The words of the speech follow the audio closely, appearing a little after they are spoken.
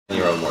In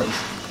your own words.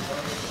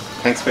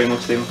 Thanks very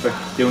much, Steven, for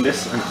doing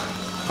this, and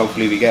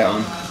hopefully we get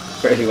on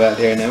fairly well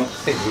here now. I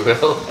think we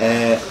will.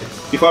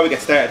 Before we get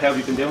started, how have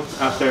you been doing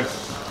after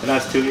the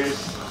last 2 years?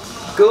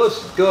 Good,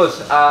 good.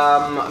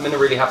 I'm in a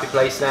really happy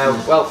place now.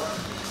 Well,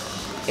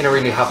 in a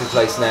really happy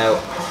place now.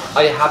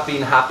 I have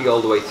been happy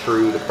all the way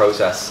through the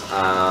process.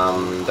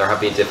 There have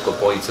been difficult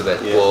points of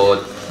it,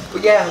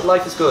 but yeah,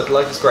 life is good.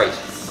 Life is great.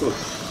 Good,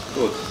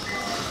 good.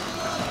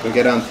 We'll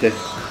get on to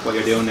what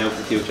you're doing now for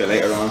the future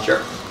later on.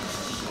 Sure.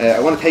 I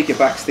want to take you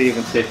back,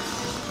 Steven, to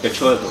your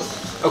childhood.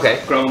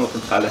 Okay. Growing up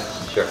in Tala.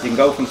 Sure. You can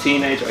go from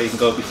teenage or you can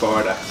go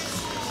before that.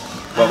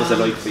 What was it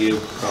like for you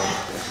growing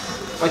up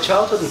there? My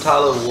childhood in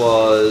Tala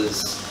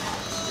was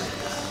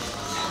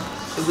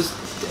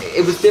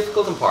it was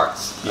difficult in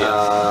parts. Yeah.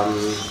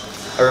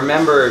 I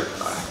remember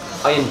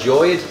I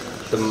enjoyed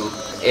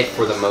it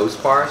for the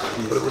most part,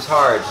 but it was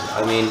hard.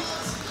 I mean,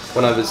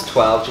 when I was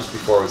 12, just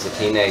before I was a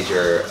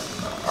teenager,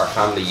 our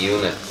family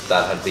unit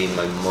that had been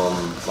my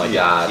mum, my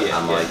dad,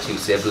 and my two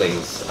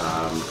siblings,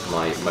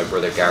 my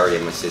brother Gary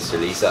and my sister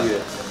Lisa,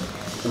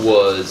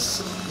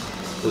 was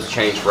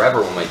changed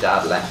forever when my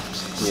dad left.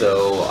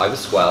 So I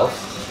was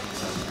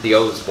 12, the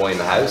oldest boy in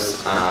the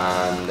house,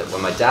 and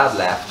when my dad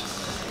left,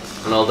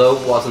 and although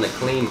it wasn't a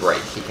clean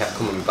break, he kept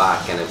coming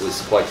back, and it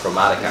was quite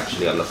traumatic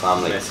actually on the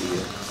family.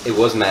 Messy, It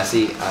was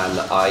messy, and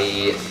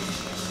I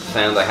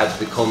found I had to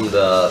become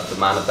the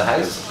man of the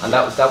house, and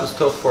that was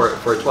tough for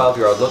a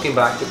 12-year-old. Looking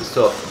back, it was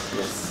tough.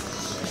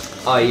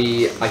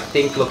 I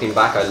think looking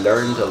back, I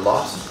learned a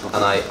lot,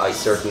 and I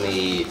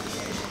certainly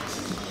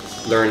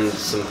learned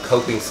some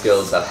coping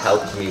skills that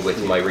helped me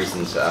with my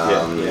recent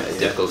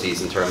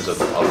difficulties in terms of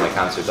my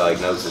cancer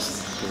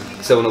diagnosis.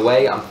 So in a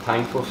way, I'm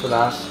thankful for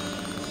that.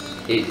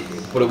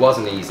 But it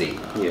wasn't easy.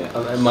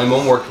 My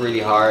mum worked really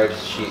hard.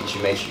 She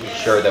made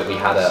sure that we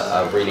had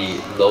a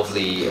really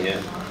lovely,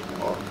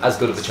 as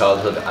good of a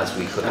childhood as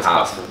we could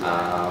have.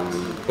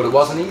 But it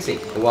wasn't easy.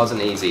 It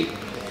wasn't easy.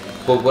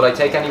 But would I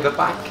take any of it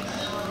back?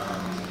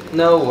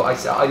 No.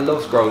 I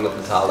loved growing up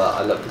in Tala.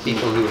 I love the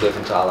people who live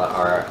in Tala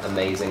are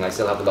amazing. I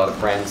still have a lot of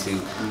friends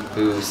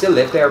who still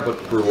live there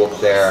but grew up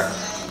there.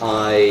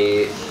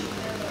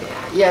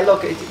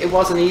 Look, it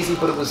wasn't easy,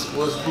 but it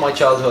was my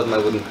childhood, and I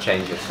wouldn't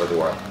change it for the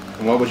world.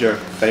 And what would your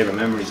favourite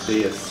memories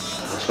be of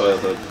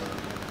childhood?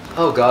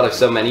 Oh God, I have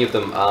so many of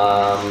them.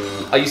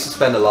 I used to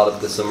spend a lot of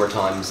the summer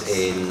times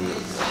in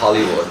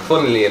Hollywood.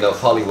 Funnily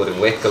enough, Hollywood and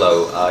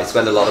Wicklow. I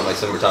spend a lot of my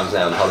summer times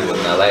now in Hollywood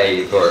and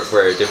LA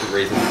for different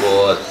reasons,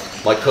 but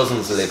my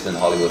cousins lived in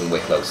Hollywood and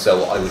Wicklow,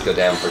 so I would go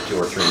down for 2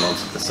 or 3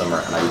 months of the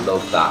summer, and I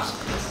loved that.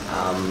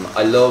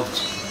 I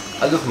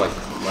loved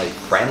my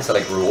friends that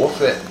I grew up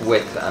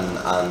with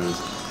and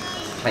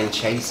playing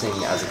chasing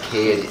as a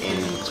kid in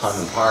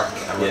Tymon Park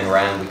and running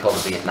around. We called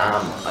it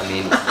Vietnam. I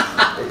mean,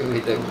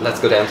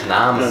 let's go down to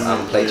Nam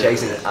and play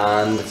chasing,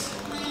 and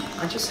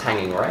just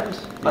hanging around.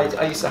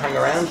 I used to hang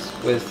around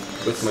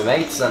with my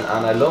mates, and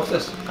I loved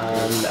it.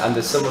 And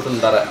there's some of them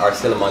that are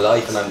still in my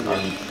life, and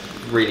I'm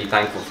really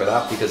thankful for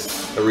that because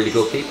they're really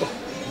good people.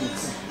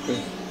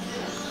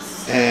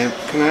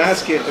 Can I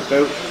ask you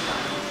about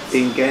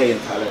being gay in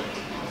Tala?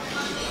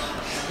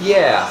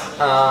 Yeah.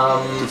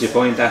 Did you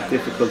find that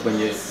difficult when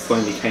you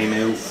finally came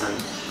out and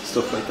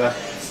stuff like that?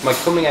 My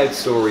coming out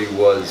story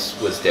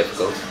was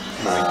difficult.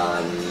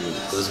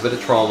 There was a bit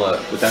of trauma.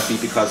 Would that be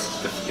because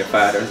your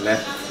father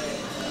left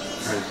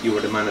and you were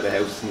the man of the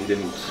house and you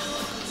didn't,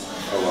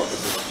 or what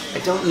was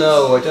it? I don't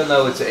know.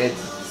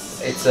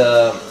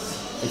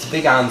 It's a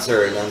big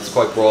answer, and it's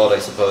quite broad, I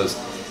suppose.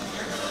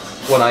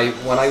 When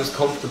I was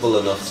comfortable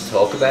enough to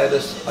talk about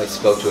it, I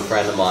spoke to a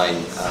friend of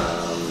mine,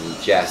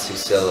 Jess, who's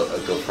still a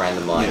good friend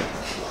of mine.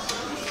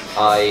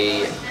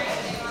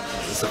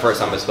 It's the first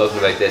time I've spoken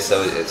about this,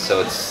 so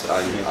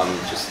I'm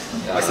just.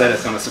 I said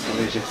it's gonna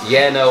surprise you.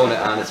 Yeah, no,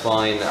 and it's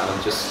fine. And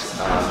I'm just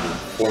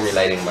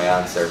formulating my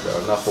answer,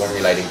 or not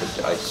formulating,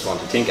 but I just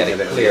wanted to get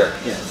it clear.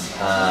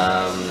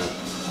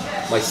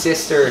 My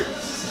sister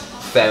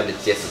found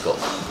it difficult.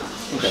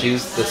 She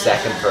was the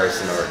second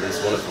person, or at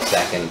least one of the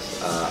second,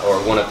 or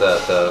one of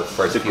the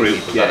first few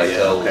people that I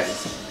told.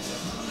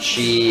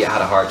 She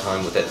had a hard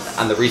time with it,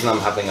 and the reason I'm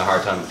having a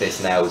hard time with this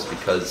now is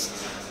because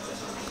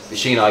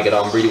she and I get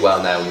on really well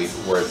now, and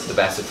we're the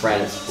best of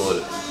friends.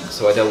 But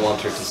so I don't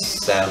want her to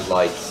sound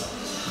like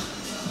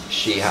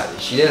she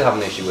did have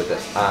an issue with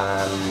it,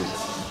 and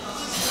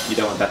you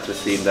don't want that to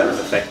seem that it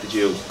affected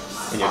you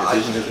in your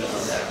decision, is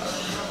it?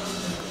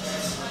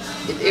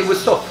 It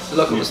was tough.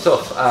 Look, it was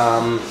tough.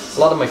 A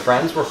lot of my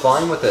friends were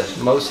fine with it.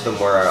 Most of them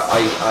were.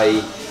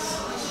 I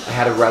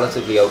had a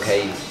relatively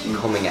okay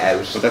coming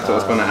out. Well, that's what I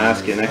was going to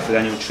ask you next. Did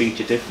anyone treat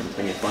you different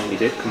when you finally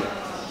did come out?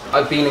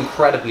 I've been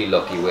incredibly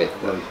lucky with,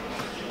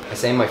 I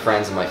say my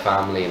friends and my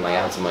family and my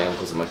aunts and my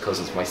uncles and my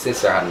cousins. My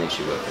sister had an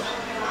issue with it.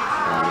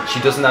 She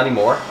doesn't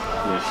anymore,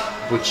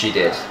 but she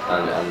did,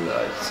 and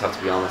I just have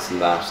to be honest in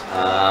that.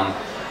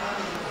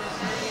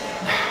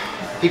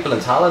 People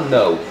in Tala,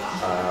 no.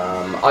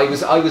 I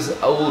was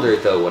older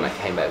though when I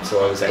came out,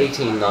 so I was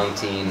 18,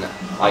 19.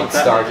 I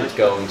started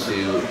going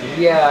to,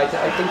 yeah,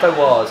 I think I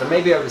was, or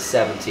maybe I was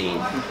 17.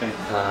 Okay.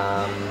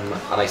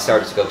 And I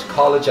started to go to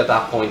college at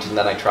that point, and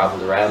then I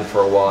travelled around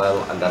for a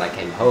while, and then I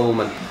came home,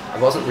 and I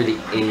wasn't really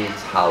in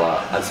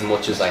Tala as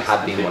much as I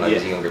had been when I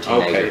was a younger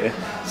teenager. Okay,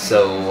 yeah.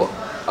 So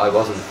I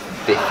wasn't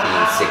 15,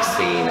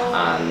 16,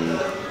 and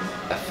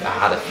I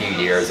had a few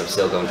years of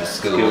still going to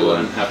school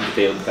and having to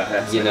deal with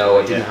that. You know,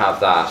 I didn't have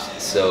that,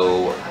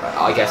 so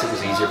I guess it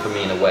was easier for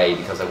me in a way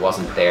because I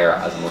wasn't there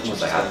as much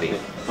as I had been.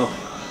 Oh.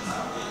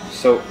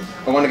 So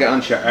I want to get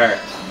on to your art.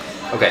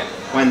 Okay.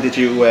 When did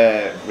you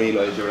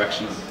realise you were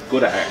actually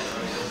good at art?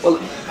 Well,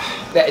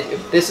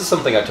 this is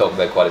something I talk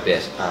about quite a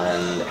bit,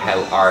 and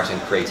how art and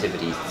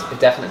creativity, it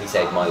definitely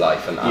saved my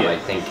life, and I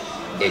think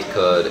it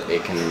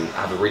can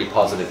have a really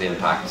positive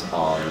impact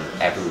on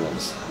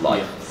everyone's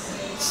life. Yeah.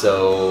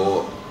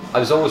 So I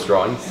was always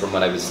drawing from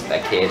when I was a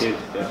kid.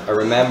 I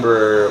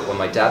remember when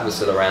my dad was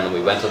still around and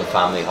we went on a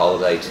family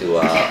holiday to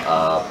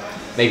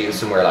maybe it was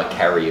somewhere like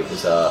Kerry. It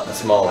was a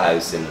small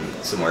house in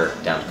somewhere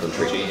down the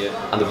country,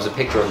 and there was a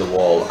picture on the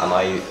wall, and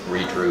I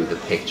redrew the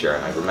picture,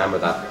 and I remember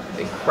that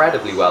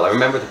incredibly well. I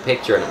remember the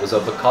picture, and it was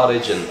of a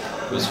cottage, and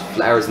there was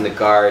flowers in the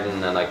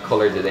garden, and I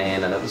coloured it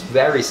in, and it was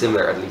very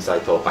similar, at least I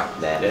thought back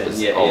then. It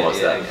was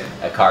almost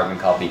a carbon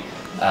copy.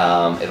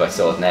 If I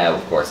saw it now,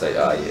 of course, it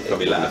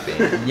probably laugh.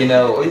 You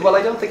know, well,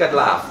 I don't think I'd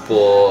laugh,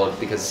 but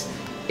because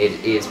it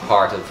is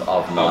part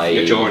of my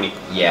your journey.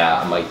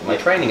 Yeah, my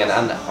training, and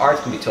art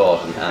can be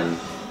taught, and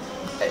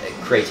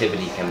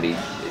creativity can be.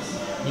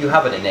 You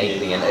have it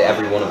innately, and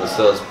every one of us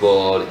does,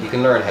 but you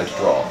can learn how to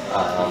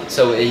draw.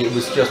 So it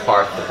was just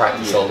part of the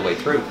practice all the way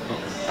through,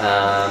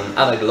 and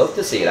I'd love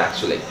to see it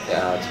actually,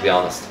 to be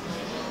honest.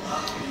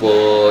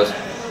 But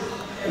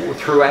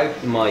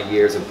throughout my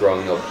years of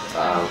growing up,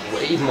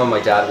 even when my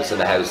dad was in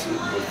the house,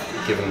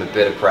 give him a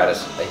bit of credit,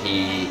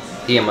 he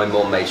and my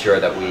mum made sure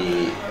that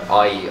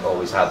I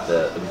always had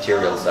the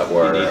materials that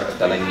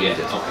I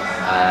needed.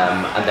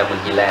 And then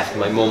when he left,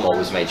 my mum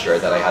always made sure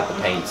that I had the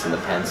paints and the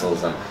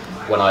pencils, and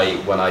when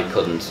I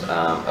couldn't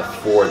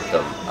afford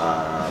them,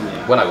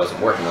 when I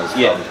wasn't working, I was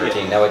 12 and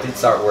 13. Now I did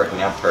start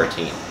working at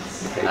 13.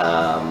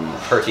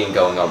 13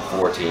 going on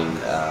 14,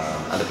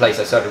 and the place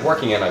I started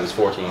working in, I was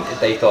 14.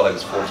 They thought I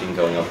was 14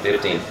 going on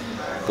 15,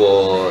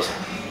 but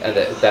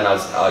then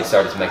as I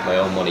started to make my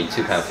own money,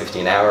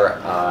 £2.50 an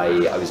hour,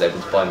 I was able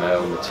to buy my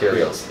own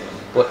materials.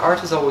 But art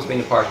has always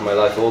been a part of my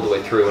life all the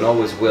way through, and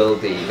always will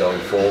be going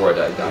forward.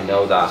 I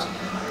know that,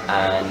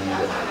 and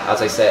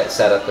as I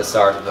said at the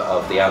start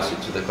of the answer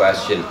to the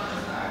question,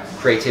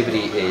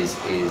 creativity is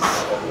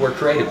we're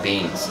creative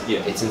beings.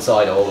 It's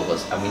inside all of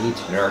us, and we need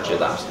to nurture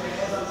that.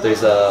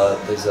 There's a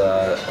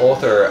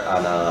author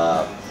and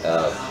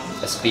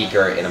a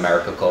speaker in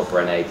America called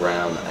Bryan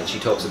Brown, and she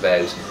talks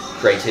about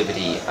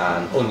creativity,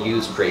 and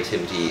unused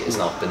creativity is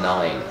not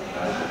benign.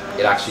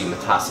 It actually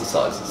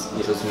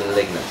metastasizes. So it's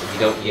malignant. If you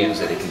don't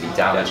use it, it can be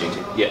damaging.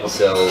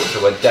 So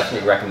I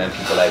definitely recommend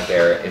people out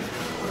there,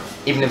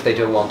 even if they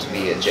don't want to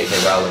be a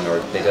J.K. Rowling, or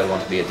they don't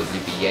want to be a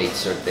W.B.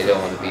 Yeats, or they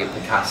don't want to be a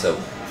Picasso,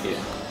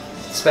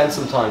 spend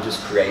some time just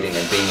creating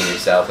and being in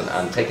yourself,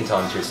 and taking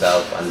time to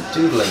yourself and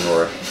doodling,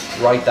 or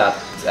write that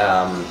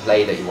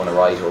play that you want to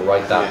write, or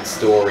write that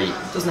story.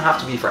 It doesn't have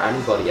to be for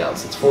anybody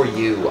else. It's for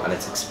you, and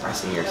it's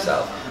expressing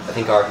yourself. I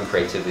think art and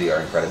creativity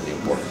are incredibly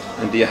important.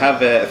 And do you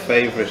have a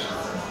favourite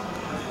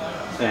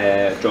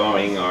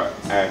drawing or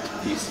art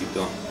piece you've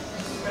done?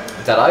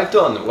 That I've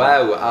done?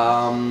 Wow.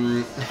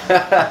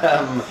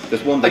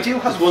 There's one that, I do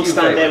have one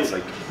stand favorites. out,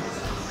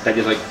 like that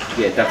you're like,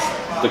 that's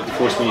like the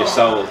first one you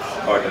sold,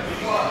 or the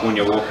one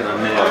you're working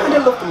on now. I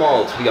love them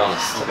all, to be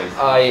honest.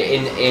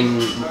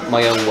 In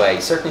my own way,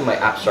 certainly my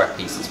abstract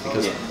pieces,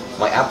 because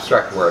my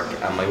abstract work,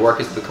 and my work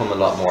has become a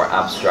lot more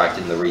abstract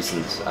in the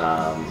recent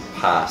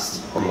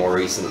past, or more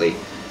recently.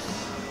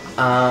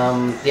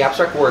 The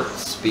abstract work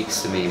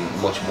speaks to me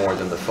much more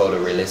than the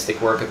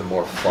photorealistic work, or the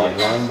more fine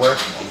line work,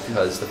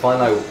 because the fine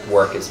line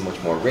work is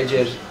much more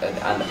rigid,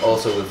 and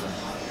also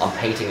on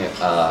painting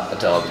a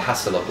dog, it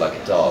has to look like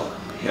a dog.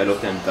 Yeah, I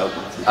love them dog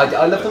ones.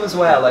 I love them as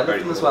well. I love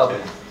them as well.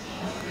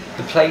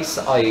 The place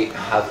I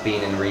have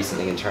been in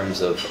recently, in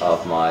terms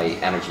of my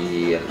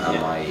energy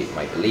and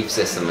my belief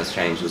system, has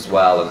changed as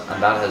well,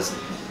 and that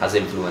has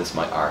influenced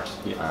my art,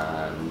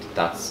 and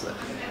that's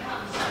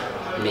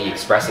me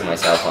expressing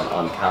myself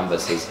on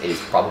canvas is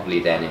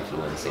probably then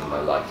influencing my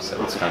life.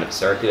 So it's kind of a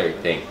circular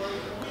thing.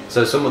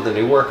 So some of the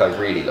new work I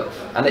really love,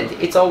 and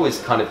it's always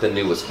kind of the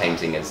newest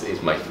painting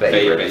is my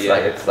favourite.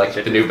 It's like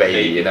the new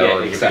baby, you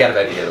know. You forget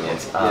about the other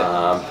ones.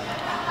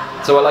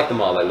 So I like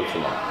them all. I love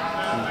them all.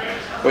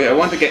 Well, I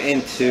want to get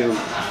into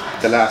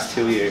the last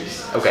 2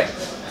 years. Okay.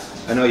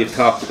 I know you've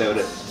talked about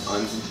it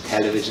on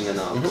television and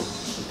all.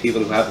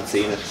 People who haven't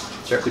seen it,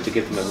 could you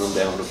give them a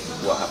rundown of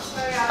what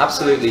happened?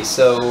 Absolutely.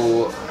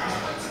 So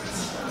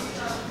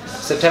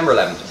September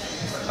 11th.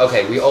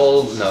 Okay, we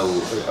all know,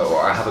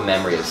 or I have a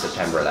memory of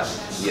September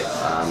 11th.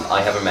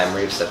 I have a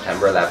memory of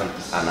September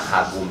 11th, and I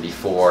had one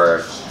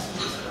before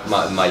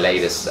my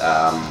latest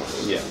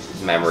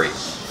memory.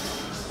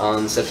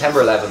 On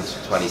September 11th,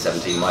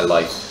 2017, my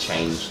life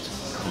changed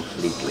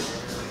completely.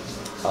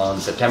 On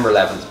September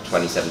 11th,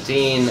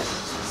 2017,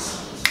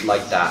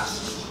 like that,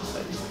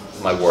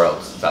 my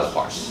world fell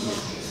apart.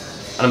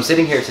 And I'm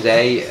sitting here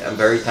today, I'm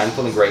very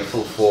thankful and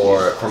grateful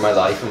for my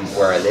life and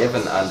where I live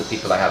and the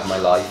people I have in my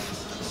life.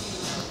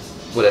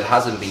 But it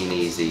hasn't been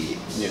easy.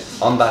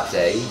 On that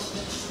day,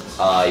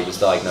 I was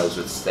diagnosed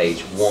with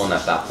stage 1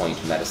 at that point,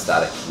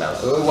 metastatic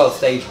melanoma. Well,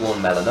 stage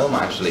 1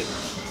 melanoma actually.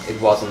 It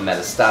wasn't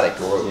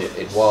metastatic, or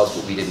it was,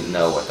 but we didn't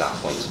know at that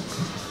point.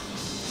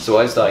 So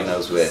I was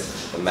diagnosed with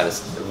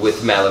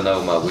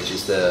melanoma, which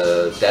is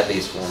the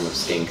deadliest form of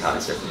skin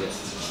cancer.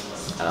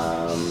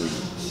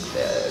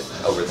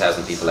 Over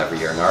 1,000 people every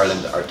year in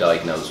Ireland are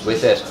diagnosed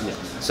with it.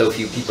 So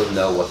few people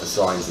know what the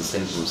signs and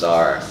symptoms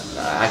are.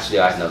 Actually,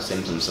 I had no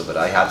symptoms of it.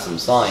 I had some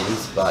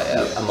signs, but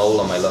a mole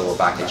on my lower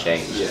back had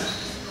changed.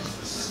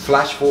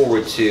 Flash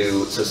forward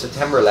to, so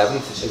September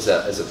 11th is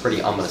a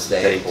pretty ominous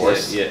day, of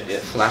course.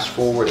 Flash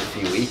forward a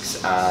few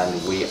weeks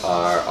and we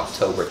are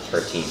October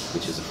 13th,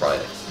 which is a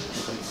Friday.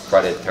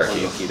 Friday the 13th.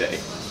 Unlucky day.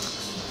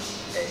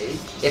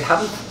 It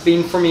hadn't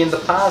been for me in the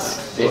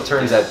past. It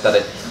turns out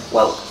that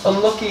well,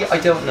 unlucky, I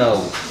don't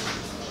know.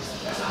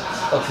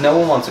 Look, no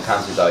one wants a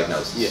cancer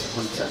diagnosis.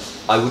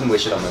 100%. I wouldn't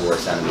wish it on my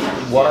worst enemy.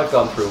 What I've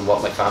gone through and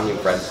what my family and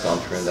friends have gone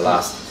through in the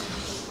last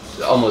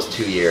almost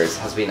 2 years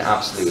has been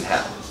absolute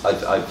hell.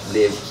 I've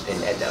lived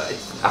in, at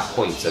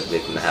points I've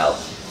lived in hell.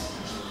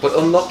 But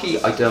unlucky,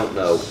 I don't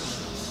know.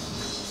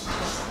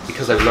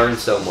 Because I've learned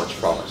so much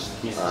from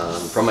it.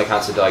 From my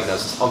cancer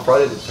diagnosis. On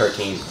Friday the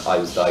 13th, I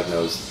was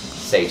diagnosed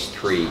stage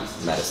 3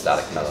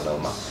 metastatic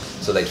melanoma.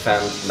 So they'd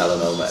found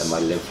melanoma in my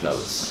lymph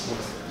nodes,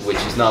 which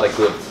is not a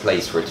good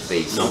place for it to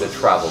be, so to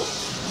travel.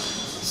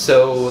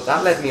 So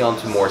that led me on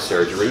to more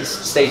surgeries.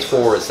 Stage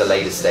 4 is the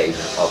latest stage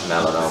of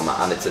melanoma,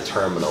 and it's a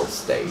terminal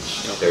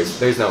stage.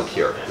 There's no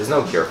cure. There's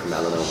no cure for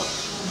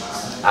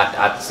melanoma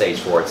at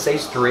stage 4. At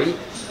stage 3,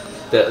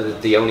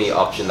 the only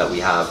option that we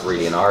have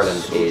really in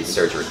Ireland is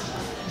surgery,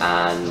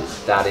 and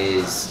that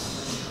is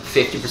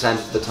 50%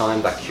 of the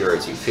time that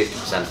cures you,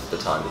 50% of the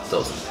time it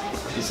doesn't.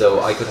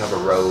 So I could have a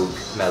rogue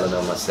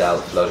melanoma cell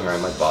floating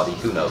around my body,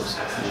 who knows.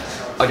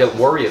 I don't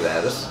worry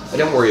about it. I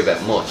don't worry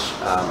about much.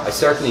 I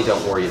certainly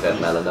don't worry about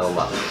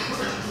melanoma.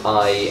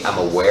 I am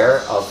aware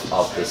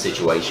of the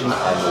situation.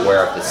 I'm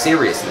aware of the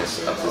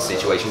seriousness of the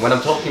situation. When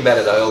I'm talking about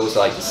it, I always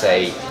like to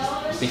say,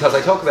 because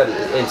I talk about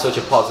it in such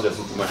a positive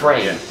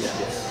frame,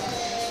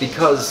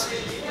 because,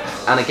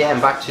 and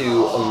again, back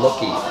to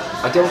unlucky,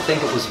 I don't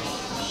think it was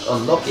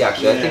unlucky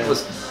actually.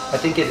 I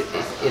think it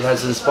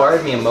has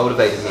inspired me and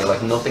motivated me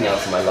like nothing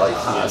else in my life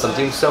has. I'm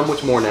doing so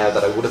much more now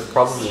that I would have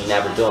probably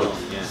never done.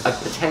 I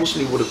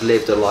potentially would have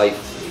lived a life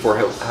for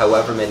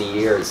however many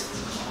years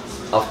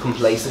of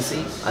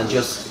complacency and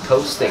just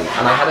coasting.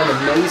 And I had an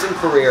amazing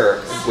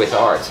career with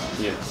art.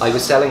 I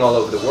was selling all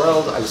over the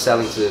world. I was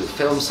selling to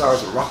film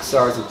stars and rock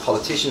stars and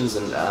politicians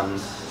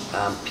and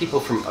people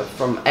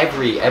from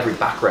every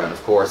background,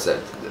 of course, that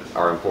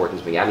are important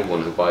to me.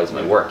 Anyone who buys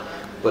my work.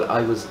 But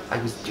I was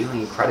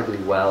doing incredibly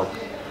well.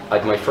 I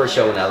had my first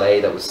show in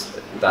LA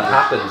that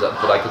happened,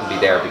 but I couldn't be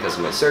there because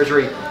of my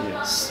surgery.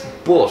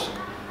 But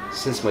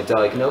since my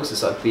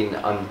diagnosis,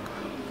 I'm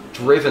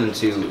driven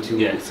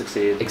to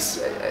succeed.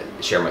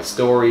 Share my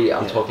story.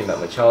 I'm talking about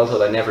my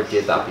childhood. I never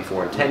did that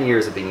before. In 10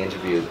 years of being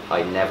interviewed,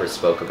 I never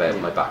spoke about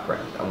my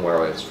background and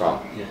where I was from.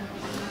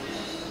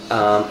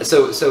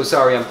 So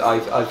sorry,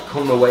 I've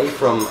come away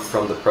from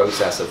the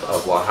process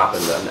of what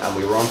happened, and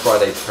we were on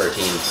Friday the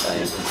 13th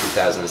in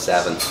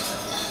 2007.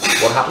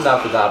 What happened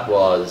after that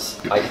was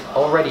I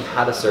already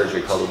had a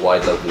surgery called a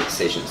wide local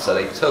excision, so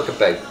they took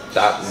about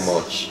that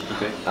much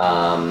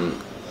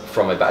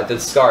from my back. The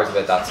scar is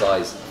about that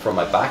size from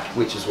my back,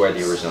 which is where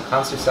the original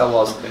cancer cell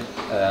was,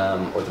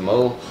 or the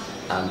mole.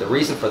 And the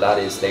reason for that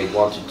is they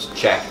wanted to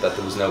check that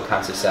there was no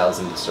cancer cells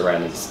in the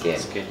surrounding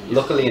skin.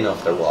 Luckily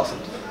enough, there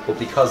wasn't. But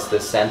because the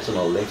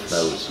sentinel lymph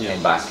node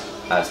came back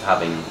as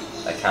having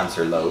a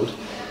cancer load,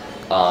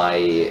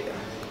 I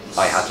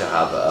had to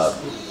have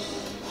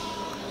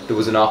there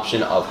was an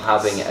option of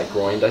having a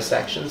groin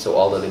dissection, so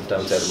all the lymph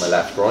nodes out of my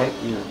left groin,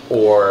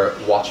 or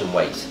watch and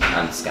wait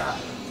and scan.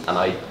 And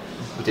I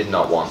did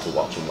not want to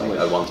watch and wait.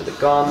 I wanted it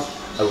gone.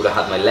 I would have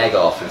had my leg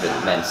off if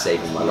it meant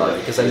saving my life,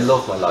 because I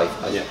love my life.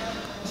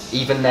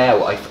 Even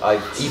now,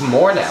 I've even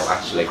more now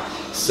actually.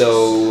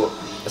 So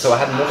I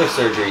had another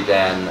surgery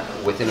then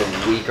within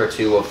a week or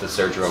two of the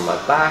surgery on my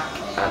back,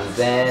 and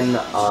then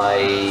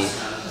I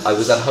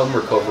was at home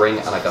recovering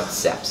and I got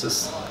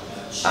sepsis,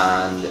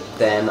 and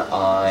then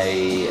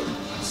I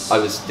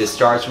was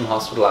discharged from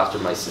hospital after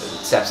my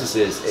sepsis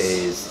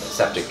is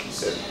septic.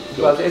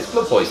 Well, it's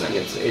blood poisoning.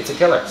 It's a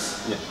killer,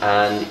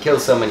 and it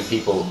kills so many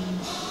people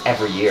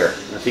every year.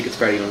 I think it's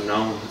very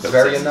unknown. It's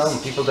very unknown.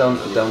 People don't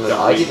know.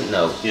 I didn't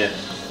know.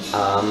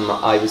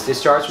 I was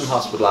discharged from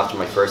hospital after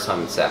my first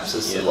time with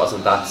sepsis. It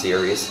wasn't that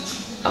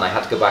serious, and I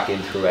had to go back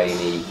in through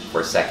A&E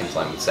for a second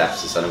time with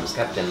sepsis, and it was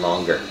kept in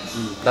longer.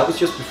 That was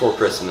just before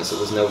Christmas. It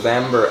was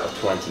November of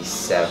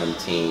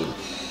 2017.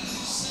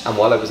 And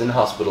while I was in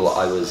hospital,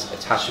 I was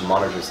attached to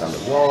monitors on the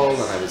wall,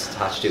 and I was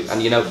attached to,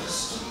 and you know,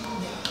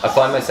 I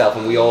find myself,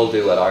 and we all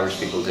do it, Irish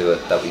people do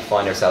it, that we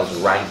find ourselves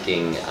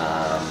ranking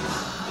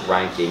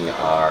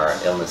our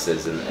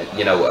illnesses, and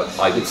you know,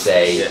 I would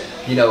say,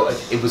 you know,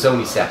 it was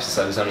only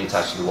sepsis, I was only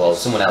attached to the wall,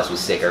 someone else was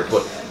sicker,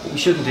 but we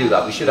shouldn't do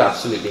that. We should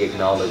absolutely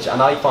acknowledge,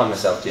 and I find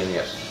myself doing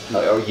it,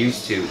 or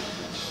used to,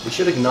 we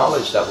should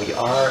acknowledge that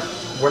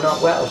we're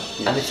not well,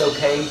 and it's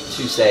okay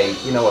to say,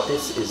 you know what,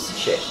 this is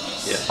shit.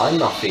 I'm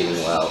not feeling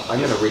well,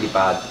 I'm in a really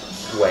bad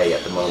way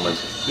at the moment.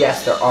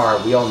 Yes,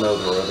 we all know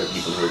there are other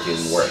people who are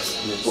doing worse,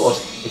 but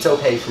it's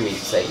okay for me to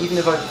say, even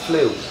if I have the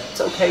flu,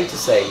 it's okay to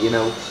say, you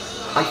know,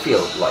 I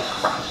feel like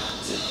crap.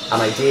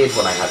 And I did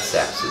when I had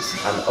sepsis,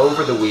 and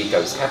over the week I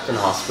was kept in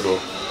hospital.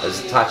 I was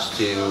attached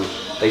to,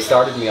 they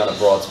started me on a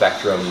broad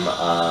spectrum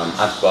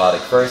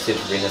antibiotic first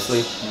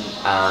intravenously,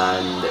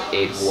 and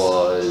it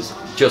was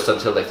just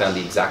until they found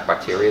the exact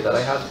bacteria that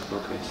I had.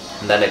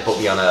 And then they put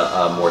me on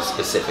a more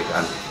specific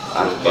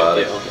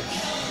antibiotic.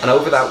 And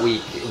over that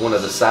week, one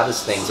of the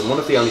saddest things, and one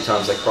of the only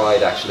times I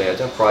cried, actually, I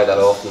don't cry that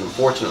often,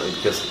 unfortunately,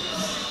 because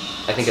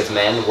I think as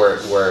men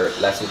we're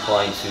less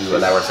inclined to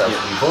allow ourselves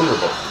to be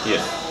vulnerable.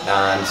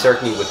 And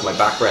certainly with my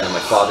background and my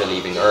father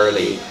leaving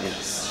early,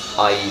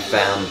 I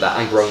found that,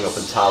 and growing up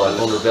in Tala,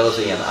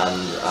 vulnerability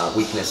and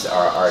weakness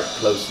are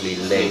closely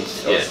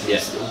linked. Or at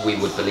least we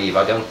would believe.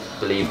 I don't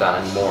believe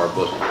that anymore,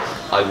 but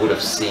I would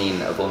have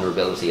seen a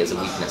vulnerability as a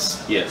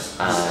weakness.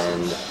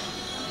 And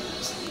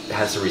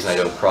hence the reason I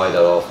don't cry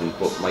that often.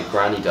 But my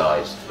granny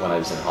died when I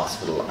was in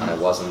hospital, and I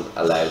wasn't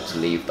allowed to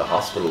leave the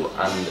hospital,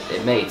 and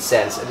it made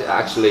sense. It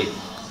actually,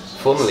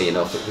 funnily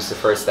enough, it was the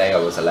first day I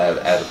was allowed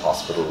out of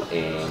hospital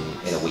in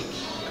a week,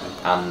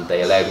 and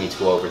they allowed me to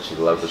go over to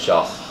the local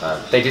shop.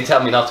 They did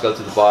tell me not to go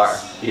to the bar,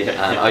 and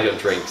I don't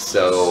drink,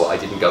 so I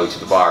didn't go to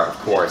the bar, of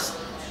course.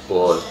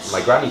 But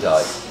my granny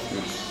died,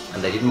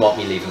 and they didn't want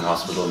me leaving the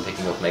hospital and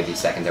picking up maybe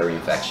secondary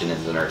infection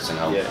in the nursing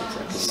home.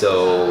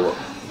 So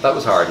that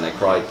was hard, and I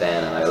cried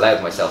then, and I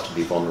allowed myself to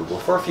be vulnerable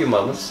for a few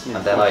moments,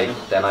 and then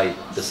I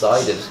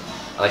decided,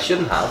 and I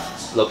shouldn't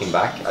have, looking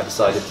back, I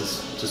decided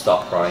to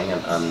stop crying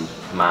and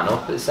man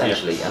up,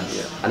 essentially.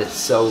 And it's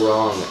so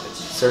wrong,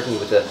 certainly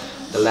with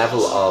the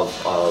level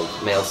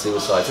of male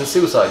suicides, and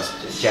suicides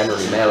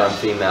generally, male and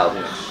female.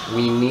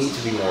 We need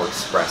to be more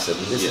expressive,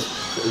 and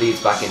this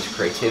leads back into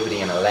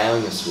creativity and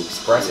allowing us to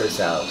express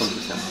ourselves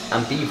 100%.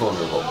 And be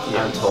vulnerable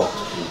and talk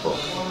to people.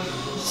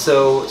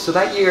 So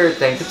that year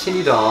then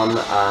continued on, and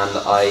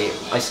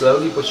I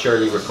slowly but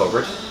surely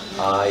recovered.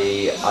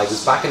 I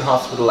was back in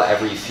hospital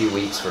every few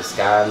weeks for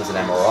scans and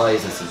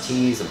MRIs and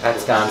CTs and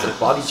PET scans and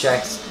body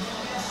checks.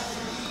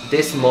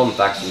 This month,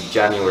 actually,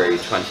 January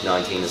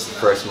 2019, is the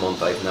first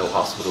month I've no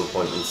hospital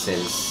appointments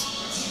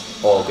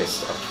since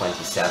August of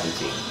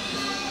 2017.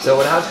 So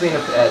it has been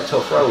a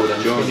tough road.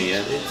 And journey,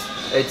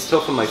 it's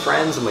tough on my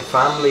friends and my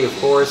family, of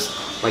course,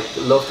 my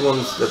loved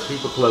ones, the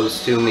people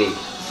close to me,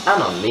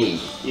 and on me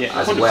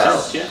as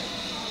well.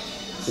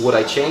 Would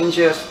I change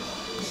it?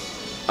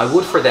 I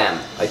would for them.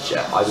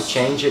 I would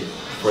change it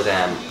for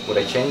them. Would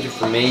I change it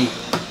for me?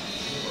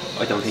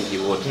 I don't think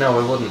you would. No,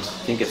 I wouldn't.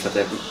 I think it's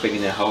that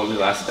bringing a whole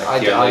new aspect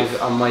to your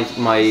life.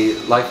 My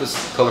life was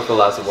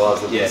colourful as it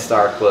was at the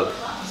start, but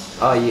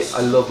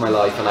I love my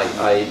life, and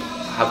I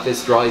have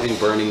this driving,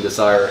 burning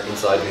desire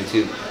inside of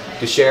me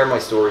to share my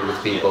story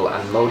with people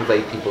and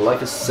motivate people.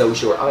 Life is so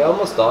short. I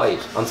almost died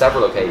on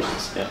several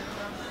occasions.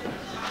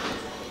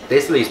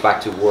 This leads back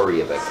to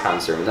worry about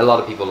cancer, and a lot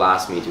of people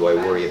ask me, do I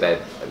worry about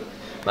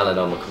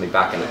melanoma coming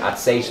back? And at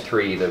stage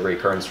 3 the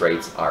recurrence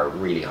rates are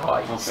really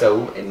high,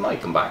 so it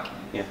might come back.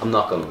 I'm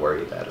not going to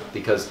worry about it,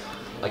 because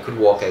I could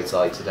walk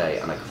outside today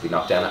and I could be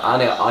knocked down.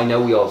 I know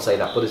we all say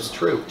that, but it's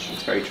true.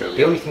 It's very true.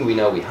 The only thing we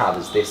know we have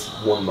is this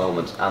one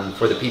moment, and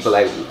for the people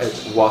out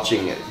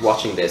watching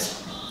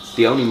this,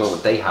 the only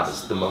moment they have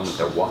is the moment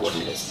they're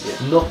watching this.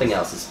 Nothing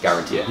else is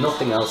guaranteed.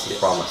 Nothing else is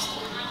promised.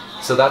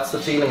 So that's the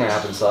feeling I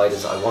have inside,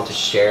 is I want to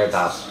share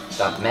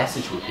that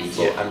message with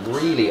people. And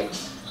really,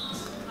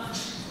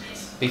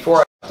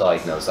 before I was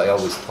diagnosed, I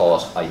always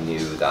thought I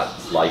knew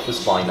that life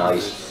was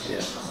finite.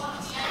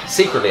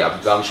 Secretly,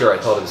 I'm sure I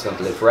thought I was going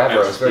to live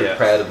forever. I was very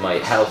proud of my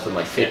health and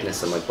my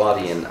fitness and my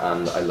body, and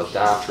I looked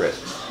after it.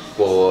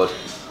 But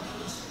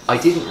I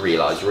didn't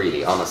realise,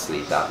 really,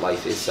 honestly, that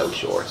life is so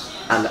short.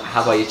 And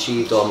have I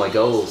achieved all my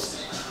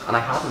goals? And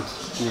I haven't.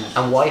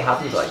 And why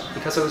haven't I?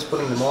 Because I was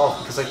putting them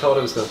off, because I thought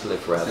I was going to live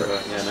forever.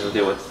 And I'll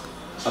do it.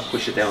 I'll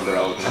push it down the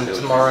road. And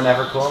tomorrow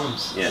never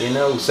comes. You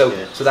know, so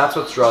that's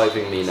what's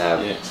driving me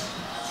now.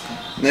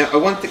 Now, I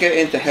want to get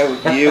into how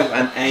you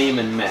and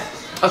Eamon met.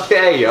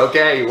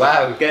 Okay,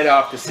 wow. Get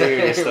off the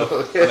serious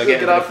stuff.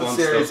 Get off the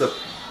serious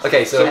stuff.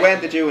 Okay, so when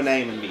did you and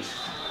Eamon meet?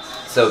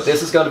 So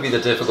this is going to be the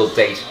difficult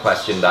date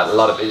question that a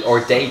lot of, or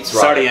dates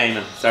rather. Sorry,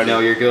 Eamon. Sorry. No,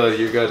 you're good.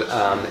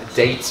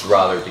 Dates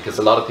rather, because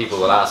a lot of people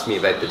will ask me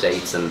about the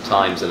dates and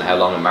times and how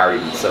long I'm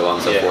married and so on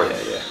and so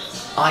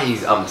forth.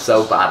 I'm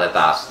so bad at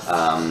that.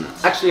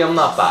 Actually, I'm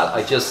not bad.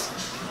 I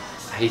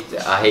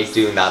hate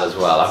doing that as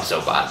well. I'm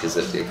so bad because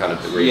it kind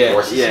of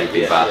reinforces you to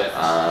be bad.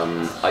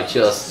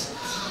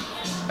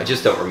 I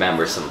just don't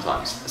remember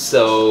sometimes.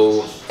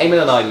 So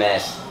Eamon and I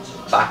met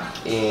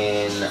back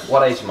in,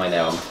 what age am I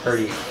now? I'm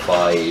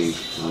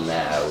 35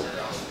 now.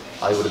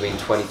 I would have been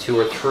 22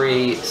 or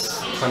 3,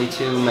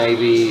 22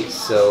 maybe,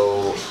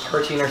 so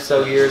 13 or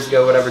so years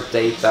ago, whatever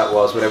date that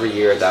was, whatever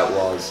year that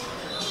was.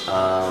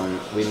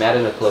 We met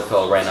in a club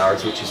called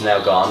Reynards, which is now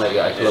gone,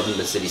 a club in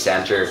the city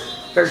centre.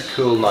 Very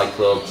cool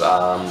nightclub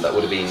that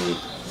would have been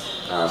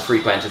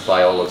frequented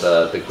by all of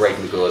the great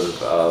and good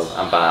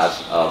and bad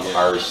of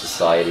Irish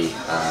society.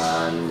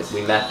 And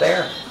we met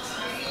there,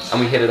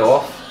 and we hit it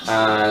off.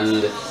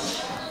 And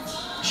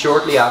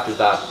shortly after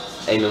that,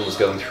 Eamon was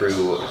going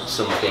through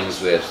some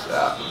things with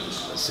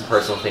some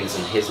personal things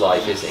in his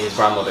life. His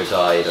grandmother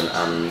died,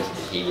 and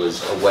he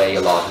was away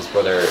a lot. His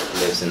brother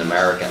lives in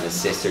America, and his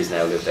sisters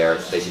now live there.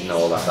 They didn't know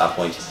all that at that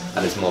point,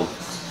 and his mum.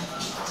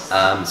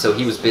 So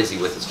he was busy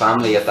with his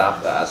family at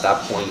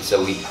that point.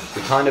 So we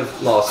kind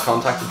of lost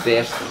contact a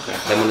bit.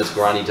 Then when his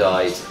granny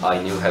died,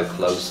 I knew how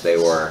close they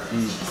were.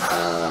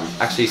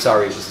 Actually,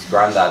 sorry, it was his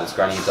granddad. His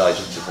granny died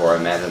just before I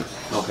met him.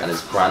 And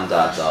his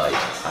granddad died,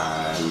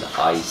 and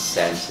I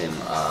sent him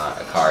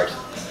a card,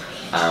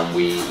 and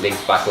we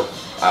linked back up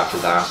after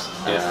that,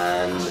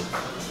 and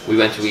we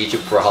went to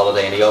Egypt for a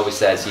holiday, and he always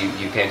says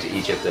you came to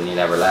Egypt and you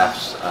never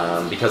left,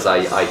 because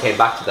I came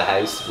back to the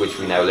house which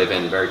we now live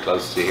in, very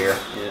close to here,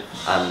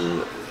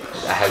 and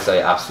a house I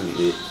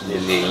absolutely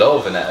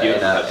love, in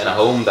a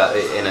home that,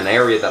 in an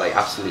area that I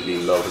absolutely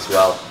love as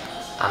well,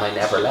 and I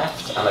never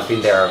left, and I've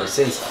been there ever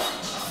since.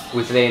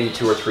 Within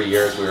 2 or 3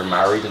 years, we were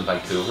married in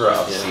Vancouver.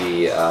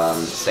 Obviously,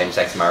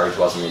 same-sex marriage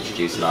wasn't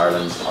introduced in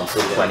Ireland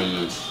until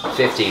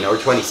 2015, or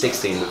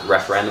 2016. The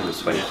referendum was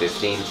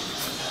 2015,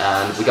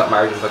 and we got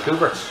married in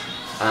Vancouver.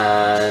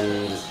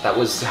 And that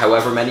was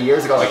however many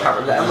years ago. I can't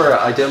remember.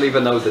 I don't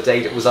even know the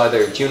date. It was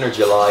either June or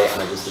July,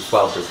 and it was the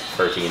 12th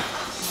or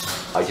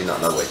 13th. I do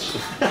not know which.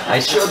 I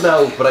should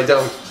know, but I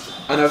don't.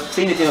 And I've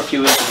seen it in a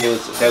few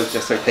interviews. Without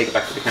just sort of take it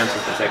back to the cancer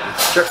for a second.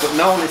 Sure. But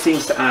no one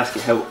seems to ask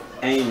you how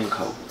Eamon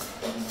coped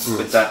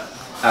with that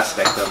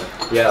aspect of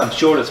it. Yeah, I'm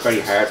sure it's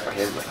very hard for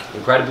him. Like,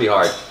 incredibly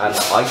hard, and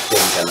I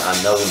think,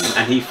 and knowing.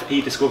 And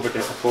he discovered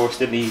it first,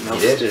 didn't he? He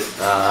did.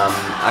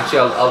 Actually,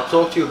 I'll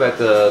talk to you about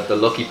the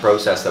lucky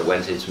process that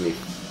went into me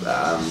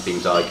being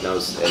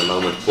diagnosed in a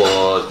moment.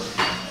 But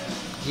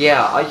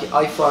yeah,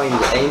 I find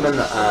Eamon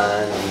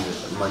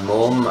and my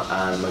mum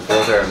and my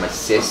brother and my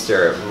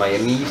sister, my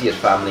immediate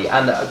family,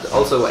 and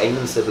also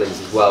Eamon's siblings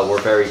as well, were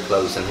very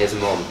close, and his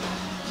mum.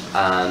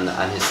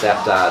 And his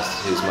stepdad,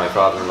 who's my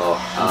father-in-law,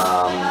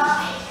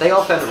 they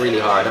all found it really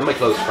hard, and my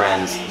close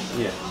friends.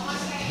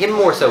 Him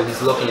more so,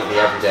 he's looking at me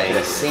every day and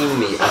he's seeing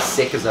me as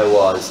sick as I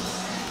was.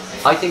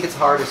 I think it's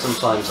harder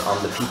sometimes on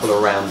the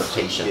people around the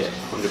patient.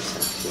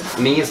 100%.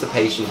 Me as the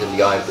patient in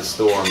the eye of the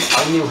storm,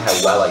 I knew how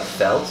well I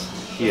felt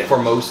for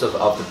most of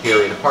the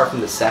period, apart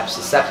from the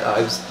sepsis.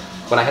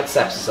 When I had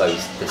sepsis, I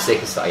was the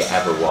sickest I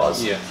ever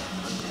was.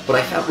 But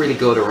I felt really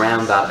good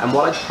around that, and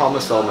what I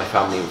promised all my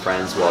family and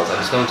friends was I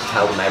was going to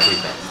tell them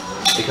everything,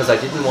 because I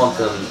didn't want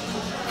them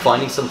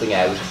finding something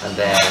out and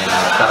then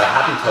that I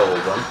hadn't told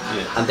them,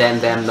 and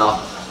then them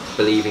not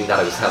believing that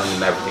I was telling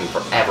them everything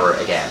forever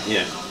again.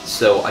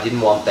 So I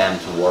didn't want them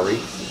to worry,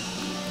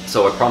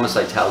 so I promised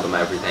I'd tell them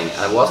everything,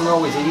 and it wasn't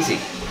always easy.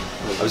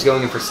 I was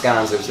going in for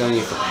scans, I was going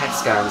in for PET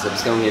scans, I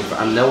was going in for,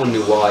 and no one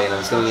knew why, and I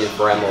was going in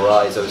for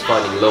MRIs, I was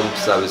finding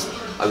lumps, I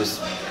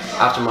was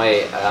after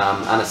my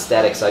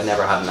anaesthetics. I'd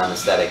never had an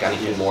anaesthetic,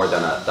 anything more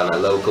than a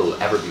local,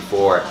 ever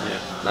before.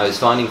 And I was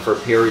finding for a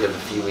period of a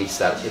few weeks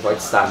that if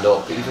I'd stand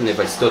up, even if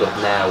I stood up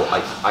now,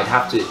 I'd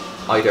have to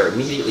either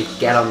immediately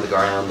get on the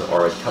ground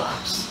or I'd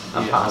collapse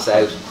and pass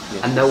out.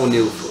 And no one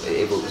knew if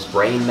it was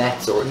brain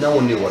mets, or no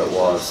one knew what it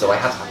was. So I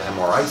had to have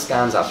MRI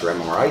scans after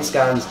MRI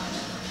scans.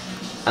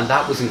 And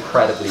that was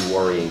incredibly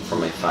worrying for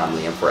my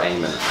family and for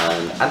Eamon.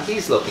 And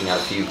he's looking at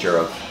a future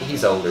of,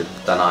 he's older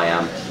than I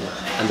am.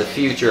 And the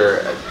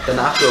future, the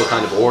natural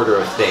kind of order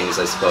of things,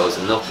 I suppose,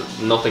 and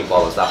nothing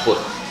follows that. But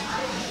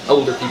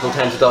older people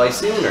tend to die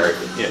sooner,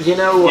 you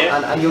know,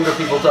 and younger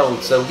people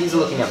don't. So he's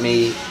looking at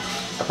me,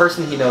 a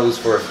person he knows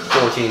for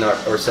 14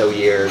 or so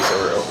years,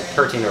 or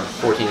 13 or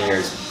 14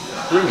 years,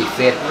 really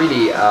fit,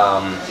 really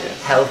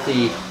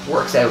healthy,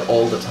 works out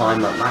all the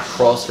time. I'm at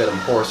CrossFit, I'm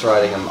horse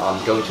riding,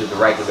 I'm going to the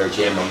regular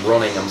gym, I'm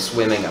running, I'm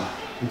swimming,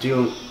 I'm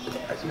doing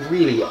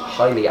really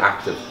highly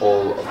active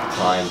all of the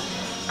time,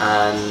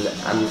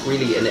 and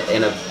really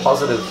in a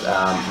positive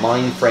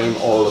mind frame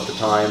all of the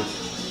time.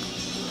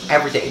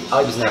 Everything,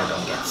 I was never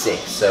going to get sick,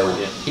 so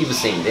he was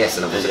seeing this,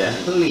 and it was a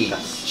complete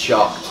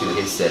shock to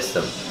his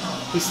system.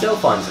 He still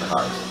finds it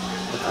hard.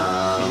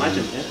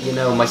 Imagine, you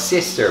know, my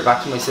sister,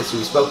 back to my sister,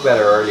 we spoke about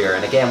her earlier,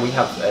 and again, we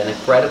have an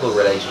incredible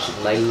relationship,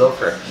 and I love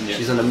her.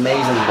 She's an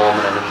amazing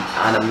woman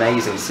and an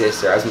amazing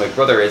sister, as my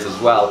brother is as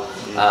well.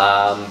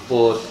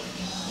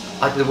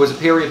 But there was a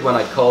period when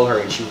I'd call her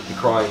and she would be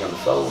crying on the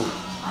phone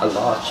a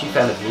lot. She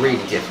found it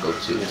really difficult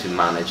to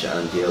manage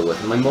and deal with.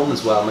 And my mum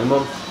as well. My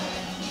mum,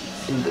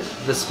 in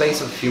the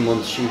space of a few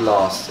months, she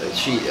lost.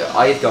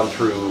 I had gone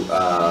through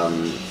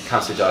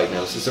cancer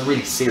diagnosis, a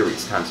really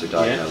serious cancer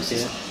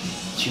diagnosis.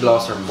 She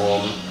lost her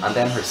mum, and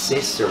then her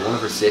sister, one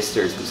of her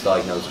sisters, was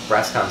diagnosed with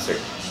breast cancer.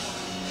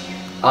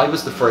 I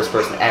was the first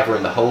person ever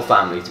in the whole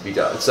family to be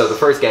diagnosed. So the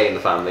first gay in the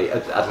family,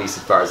 at least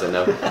as far as I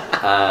know.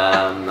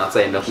 Not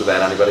saying nothing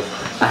about anybody.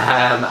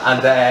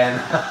 And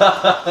then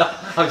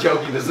I'm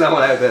joking. There's no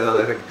one out there that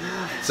I think.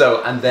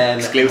 So and then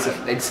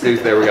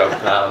exclusive. There we go.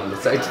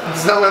 So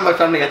there's no one in my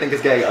family I think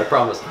is gay. I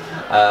promise.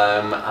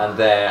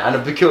 And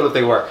it'd be cool if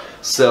they were.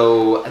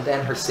 So and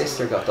then her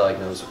sister got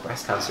diagnosed with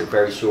breast cancer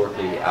very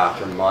shortly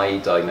after my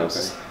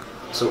diagnosis. Okay.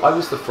 So I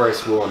was the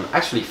first one.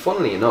 Actually,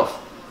 funnily enough.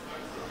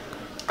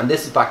 And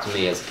this is back to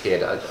me as a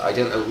kid. I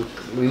don't know.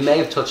 We may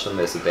have touched on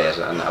this a bit,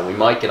 and we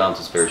might get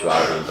onto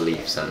spirituality and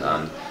beliefs,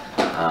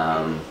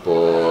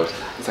 but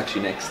it's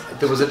actually next.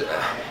 There was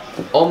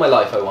all my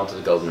life I wanted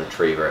a golden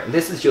retriever, and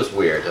this is just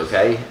weird,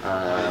 okay?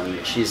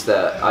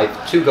 I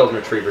have 2 golden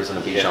retrievers on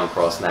a Bichon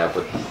Cross now,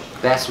 but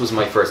Bess was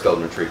my first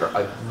golden retriever.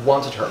 I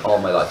wanted her all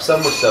my life, so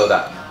much so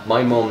that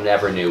my mum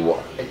never knew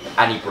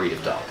any breed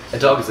of dog. A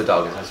dog is a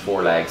dog. It has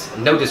 4 legs.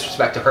 No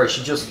disrespect to her,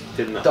 she just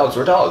didn't know. Dogs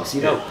were dogs,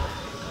 you know.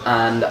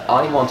 And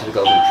I wanted a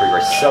golden retriever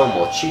so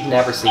much. She'd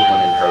never seen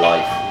one in her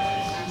life.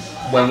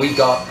 When we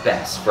got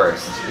Bess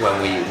first,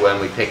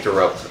 when we picked her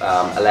up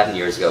 11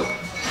 years ago,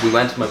 we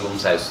went to my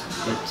mum's house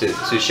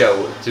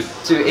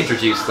to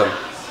introduce them,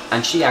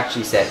 and she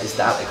actually said, "Is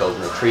that a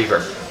golden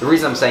retriever?" The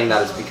reason I'm saying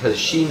that is because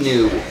she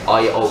knew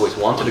I always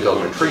wanted a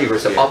golden retriever,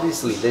 so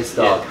obviously this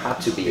dog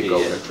had to be a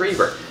golden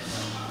retriever.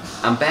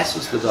 And Bess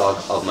was the dog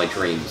of my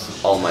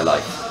dreams all my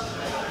life.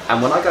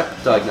 And when I got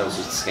diagnosed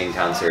with skin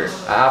cancer,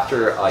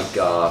 after I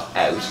got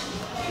out,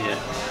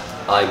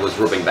 I was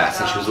rubbing Bess,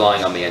 and she was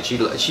lying on me, and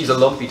she's a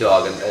lumpy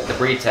dog, and the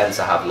breed tends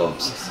to have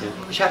lumps.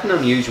 She had an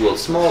unusual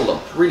small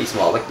lump, really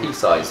small, like pea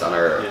size, on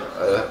her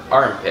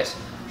armpit,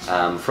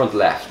 front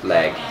left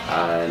leg,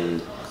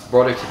 and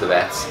brought her to the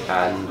vets,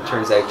 and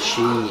turns out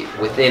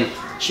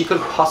she could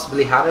have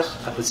possibly had it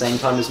at the same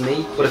time as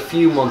me, but a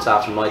few months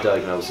after my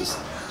diagnosis,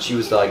 she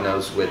was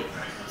diagnosed with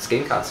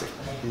skin cancer.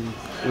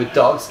 With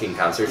dog skin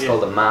cancer. It's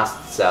called a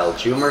mast cell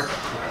tumour,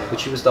 but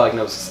she was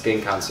diagnosed with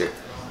skin cancer,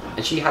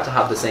 and she had to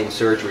have the same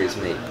surgery as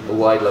me, a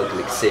wide local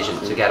excision,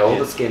 to get all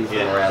the skin from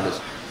around it.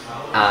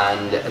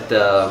 And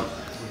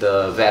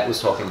the vet was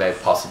talking about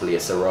possibly a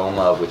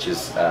seroma, which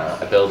is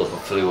a build-up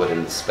of fluid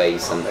in the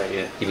space, and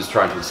he was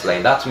trying to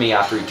explain that to me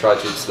after he tried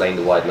to explain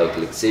the wide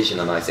local excision,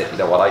 and I said, you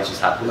know what, I just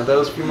had one of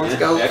those a few months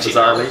ago,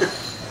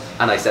 bizarrely.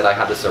 And I said I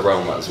had the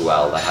seroma as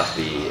well. I had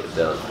the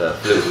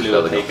fluid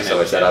building up. So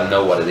I said I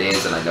know what it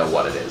is, and I know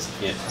what it is.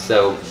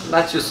 So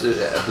that's just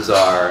a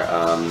bizarre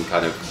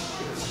kind of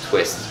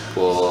twist,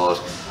 but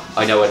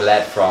I know it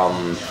led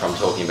from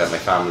talking about my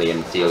family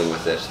and dealing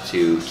with it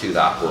to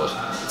that, but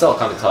it's all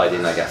kind of tied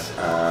in, I guess.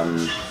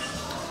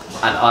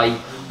 And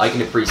I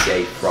can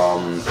appreciate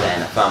from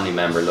then a family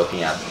member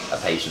looking at a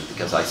patient,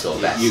 because I saw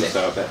Bess sick.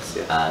 Saw Bess,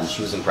 and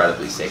she was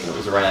incredibly sick, and it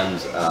was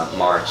around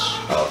March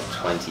of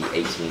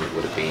 2018 it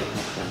would have been,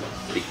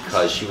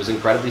 because she was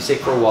incredibly sick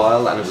for a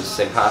while, and it was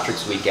St.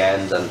 Patrick's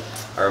weekend, and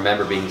I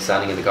remember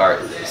standing out in the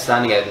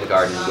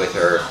garden with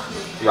her,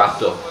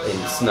 wrapped up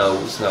in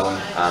snowing,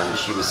 and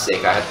she was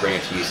sick. I had to bring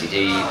her to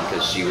UCD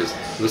because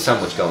there was so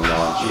much going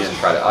on. She was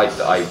incredible.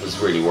 I was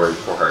really worried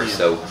for her,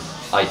 so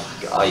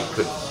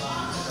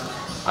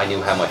I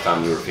knew how my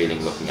family were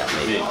feeling looking at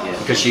me,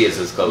 because she is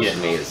as close to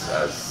me as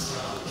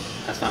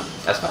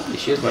family.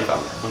 She is my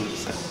family.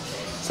 100%.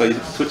 So you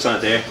touched on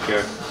it there,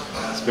 your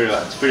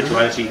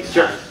spirituality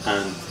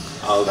and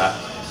all that.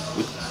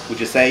 Would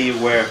you say you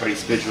were very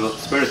spiritual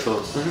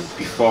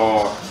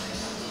before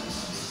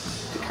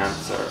the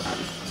cancer,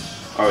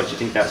 or do you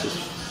think that just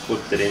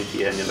put it into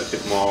you and you're a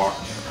bit more?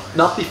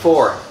 Not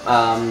before.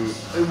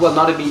 Well,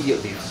 not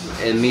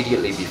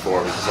immediately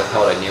before, because I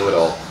thought I knew it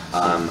all,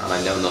 and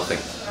I know nothing.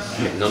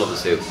 None of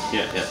us do.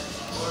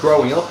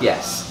 Growing up,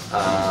 yes.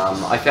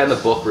 I found a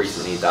book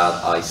recently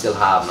that I still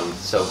have, and I'm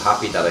so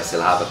happy that I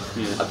still have it.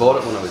 I bought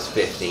it when I was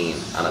 15,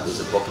 and it was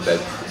a book about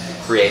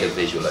creative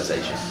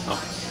visualization.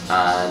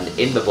 And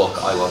in the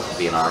book, I wanted to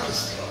be an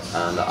artist,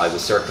 and I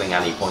was circling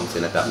any points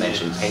in it that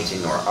mentioned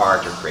painting or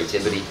art or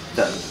creativity.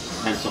 That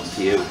meant something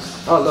to you.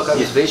 Oh look, I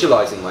was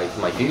visualising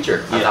my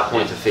future at that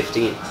point of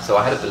 15, so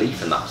I had a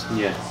belief in that.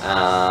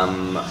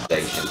 And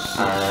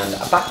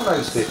back when I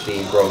was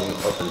 15, growing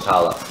up in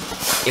Tala,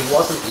 it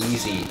wasn't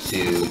easy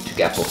to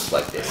get books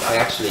like this. I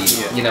actually,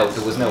 you know,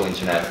 there was no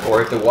internet,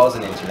 or if there was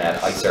an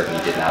internet, I certainly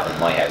didn't have it in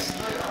my house.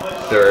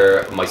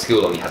 My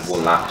school only had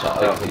one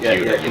laptop, a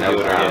computer, you know,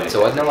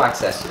 so I had no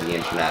access to the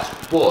internet.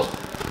 But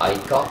I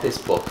got this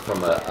book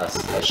from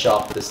a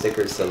shop, the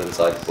sticker's still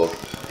inside the book,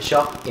 a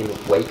shop in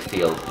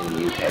Wakefield in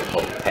the UK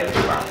called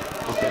Pentagram.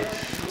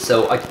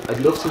 So I'd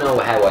love to know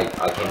how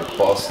I came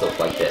across stuff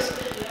like this,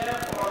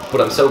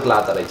 but I'm so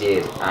glad that I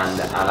did, and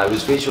I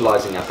was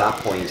visualising at that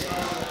point.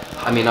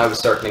 I mean, I was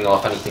circling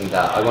off anything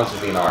that I wanted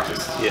to be an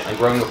artist. And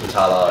growing up in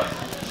Tala,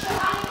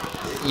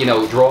 you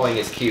know, drawing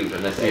is cute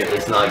and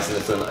it's nice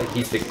and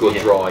he's the good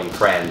drawing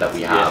friend that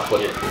we have,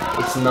 but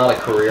it's not a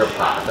career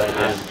path.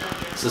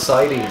 And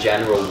society in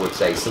general would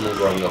say someone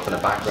growing up in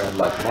a background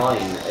like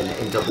mine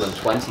in Dublin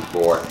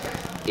 24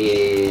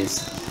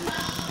 is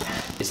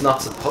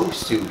not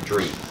supposed to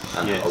dream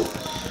and hope.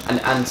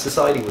 And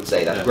society would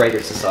say that,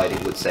 greater society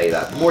would say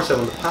that, more so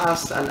in the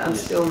past and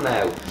still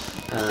now.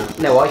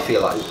 Now I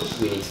feel like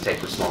we need to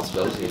take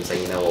responsibility and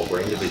say, you know what,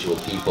 we're individual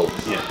people.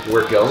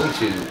 We're going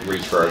to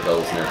reach for our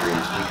goals and our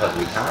dreams because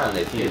we can.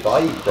 If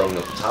I've grown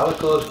up in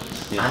Talakud,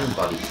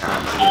 anybody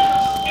can.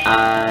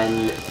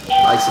 And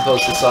I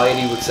suppose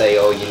society would say,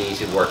 oh, you need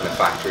to work in a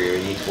factory or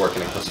you need to work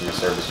in a customer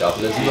service job.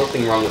 And there's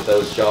nothing wrong with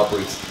those job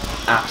routes,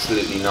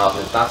 absolutely not.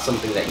 And if that's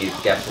something that you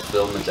get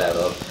fulfillment out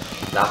of,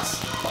 that's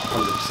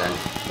 100%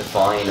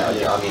 fine. I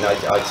mean,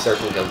 I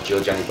certainly don't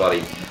judge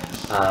anybody.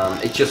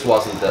 It just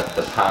wasn't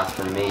the path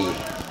for me.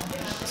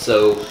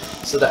 So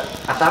that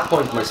at that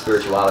point my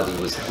spirituality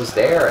was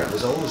there, and it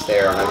was always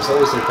there, and I was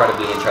always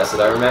incredibly interested.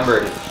 I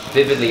remember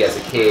vividly as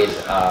a kid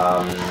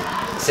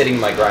sitting in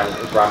my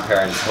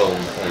grandparents' home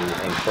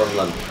in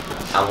Crumlin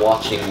and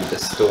watching the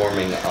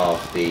storming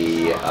of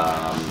the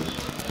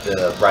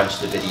Branch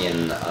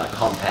Davidian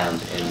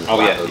compound in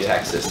Waco,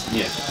 Texas.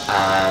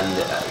 And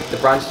the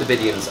Branch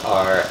Davidians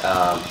are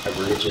a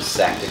religious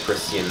sect, a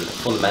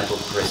fundamental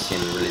Christian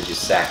religious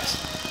sect,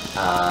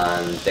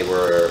 and they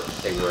were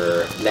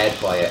led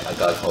by a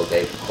guy called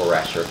David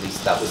Koresh, or at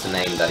least that was the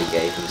name that he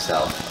gave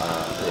himself.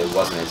 It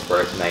wasn't his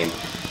birth name.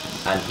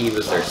 And he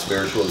was their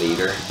spiritual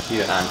leader,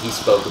 and he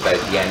spoke about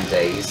the end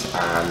days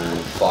and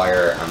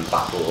fire and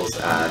battles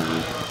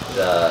and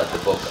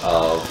the book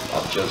of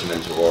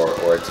judgment,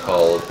 or it's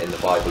called in the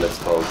Bible, it's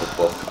called the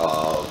book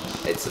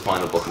of, it's the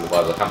final book in the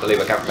Bible. I can't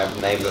believe I can't remember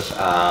the name of it.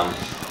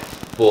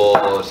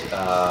 But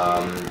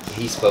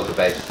he spoke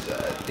about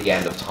the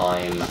end of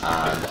time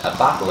and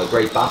a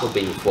great battle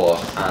being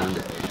fought, and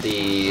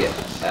the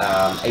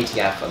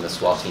ATF and the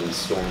SWAT team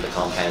stormed the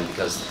compound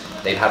because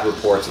they'd had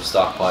reports of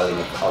stockpiling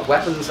of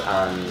weapons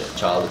and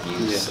child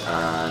abuse,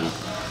 and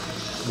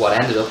what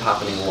ended up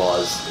happening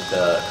was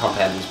the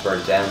compound was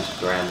burned down to the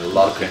ground. A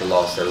lot of people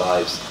lost their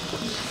lives,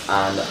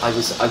 and I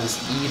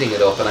was eating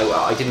it up, and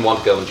I didn't want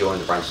to go and join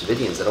the Branch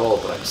Davidians at all,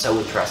 but I was so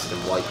interested in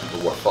why people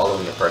were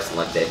following a person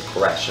like David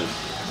Koresh,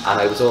 and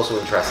I was also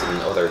interested in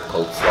other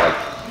cults like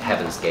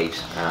Heaven's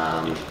Gate,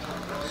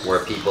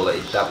 where people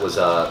that was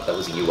a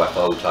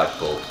UFO type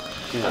cult,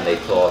 and they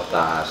thought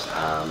that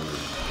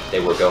they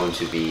were going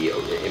to be,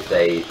 if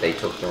they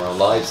took their own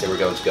lives, they were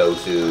going to go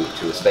to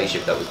a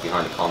spaceship that was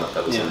behind a comet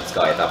that was in the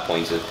sky at that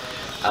point.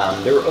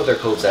 There were other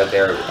cults out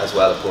there as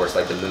well, of course,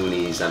 like the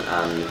Moonies and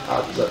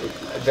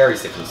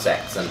various different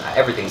sects, and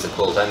everything's a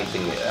cult. Any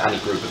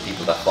group of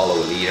people that follow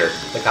a leader.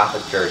 The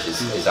Catholic Church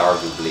is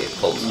arguably a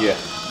cult.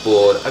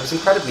 But I was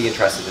incredibly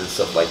interested in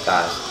stuff like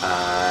that,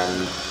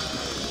 and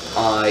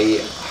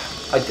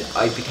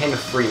I became a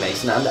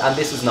Freemason, and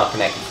this is not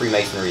connected.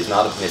 Freemasonry is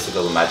not a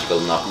mystical, magical,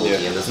 not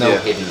culty, and there's no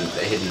hidden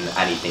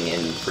anything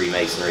in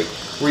Freemasonry.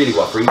 Really,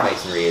 what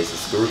Freemasonry is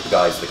a group of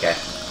guys that get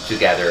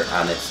together,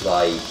 and it's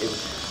like,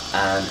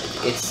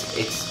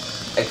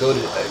 it's a good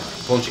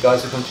bunch of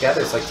guys who come together.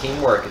 It's like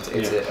teamwork.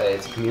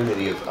 It's a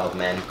community of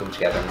men who come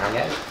together and hang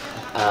out.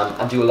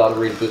 And do a lot of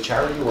really good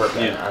charity work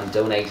and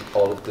donate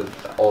all of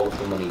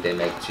the money they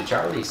make to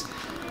charities.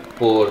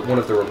 But one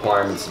of the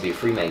requirements to be a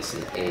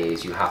Freemason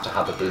is you have to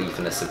have a belief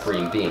in a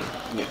supreme being.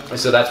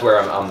 So that's where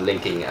I'm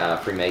linking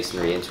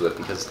Freemasonry into it,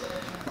 because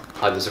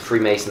I was a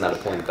Freemason at a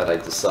point that I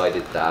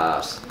decided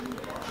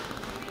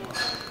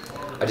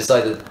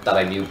that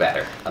I knew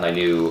better, and I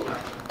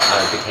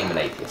became an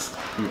atheist.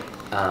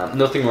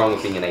 Nothing wrong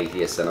with being an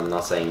atheist, and I'm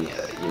not saying,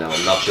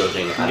 I'm not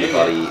judging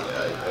anybody.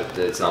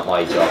 It's not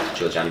my job to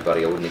judge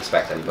anybody. I wouldn't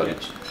expect anybody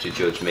to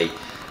judge me.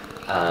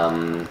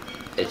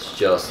 It's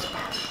just,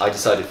 I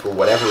decided for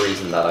whatever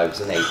reason that I was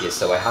an atheist,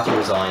 so I had to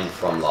resign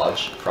from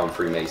Lodge, from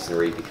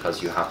Freemasonry,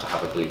 because you have to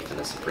have a belief in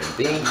a supreme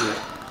being.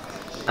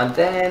 And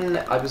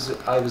then I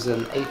was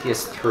an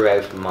atheist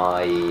throughout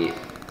my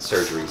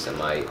surgeries and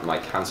my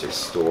cancer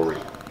story.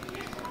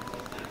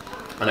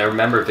 And I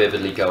remember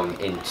vividly going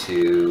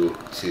into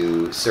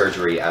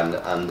surgery,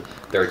 and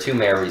there are two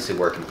Marys who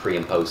work in pre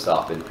and post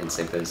op in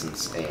St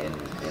Vincent's in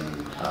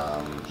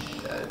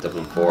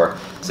Dublin 4,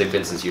 St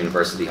Vincent's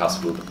University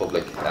Hospital, the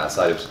public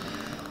side of it.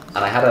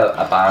 And I had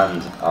a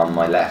band on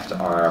my left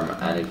arm,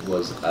 and it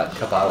was a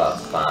Kabbalah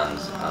band,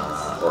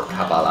 or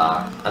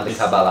Kabbalah, and the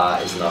Kabbalah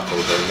is not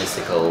very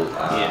mystical.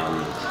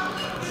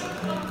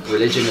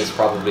 Religion is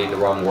probably the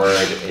wrong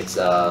word. It's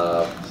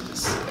a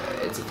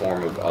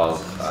form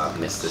of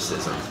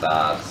mysticism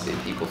that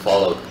people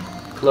follow,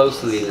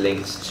 closely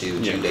linked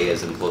to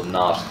Judaism, but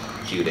not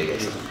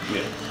Judaism.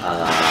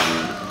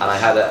 And I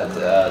had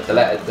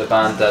the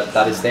band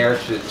that is there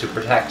to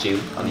protect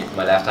you on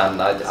my left hand.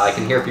 And I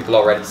can hear people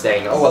already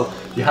saying, "Oh well,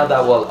 you had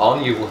that well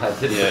on you. It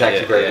didn't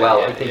protect you very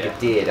well." I think it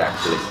did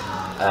actually.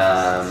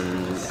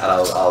 And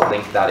I'll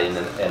link that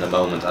in a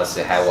moment as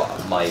to how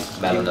my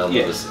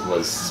melanoma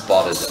was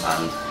spotted,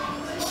 and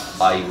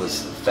I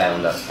was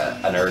found at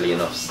an early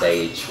enough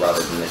stage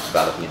rather than it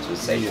developing into a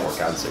stage 4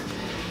 cancer.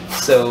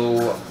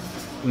 So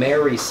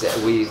Mary said,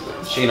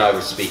 she and I were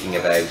speaking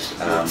about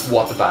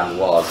what the band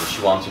was, and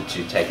she wanted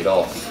to take it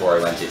off before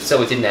I went in.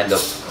 So it didn't end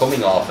up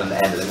coming off and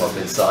ended up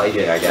inside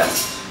me, I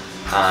guess.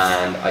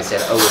 And I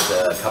said, oh,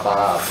 it's a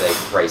Kabbalah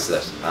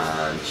bracelet.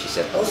 And she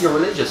said, oh, you're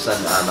religious?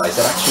 And I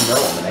said, actually, no,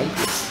 I'm an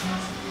atheist.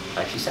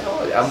 And she said,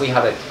 oh, and we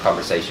had a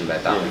conversation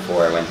about that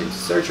before I went into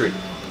surgery.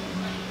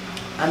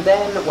 And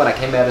then when I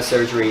came out of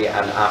surgery,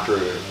 and after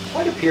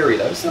quite a period,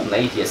 I was still an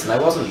atheist, and I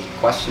wasn't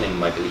questioning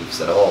my beliefs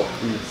at all.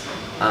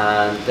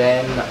 And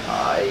then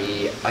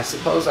I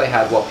suppose I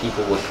had what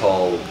people would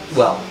call,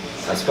 well,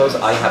 I suppose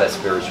I had a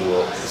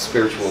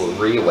spiritual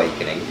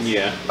reawakening.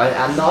 Yeah.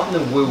 And not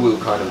in a woo-woo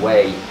kind of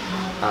way,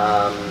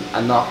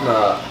 and not in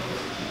a,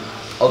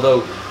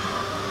 although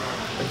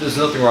there's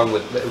nothing wrong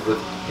with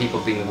people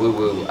being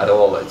woo-woo at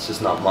all, it's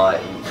just not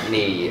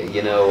me,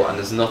 you know, and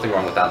there's nothing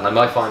wrong with that. And I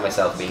might find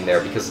myself being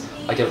there because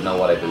I don't know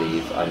what I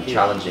believe. I'm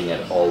challenging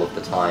it all of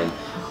the time,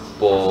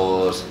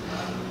 but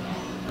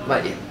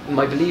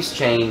my beliefs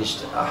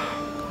changed,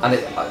 and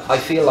I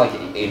feel like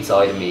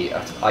inside of me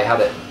I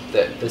had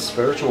the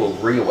spiritual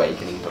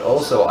reawakening, but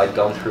also I'd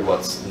gone through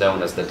what's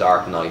known as the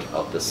dark night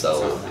of the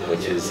soul,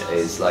 which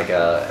is like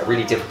a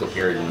really difficult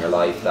period in your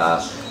life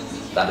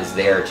that is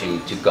there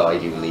to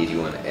guide you and lead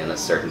you in a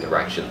certain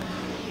direction.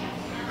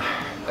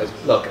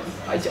 Look,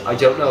 I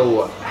don't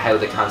know how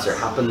the cancer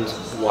happened,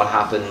 what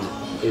happened,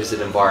 is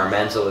it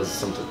environmental, is it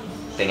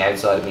something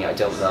outside of me, I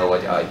don't know.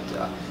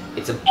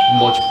 It's a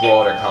much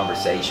broader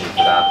conversation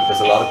for that,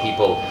 because a lot of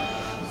people,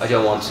 I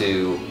don't want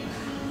to,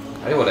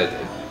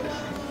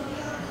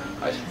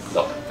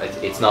 look,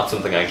 it's not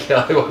something I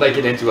want to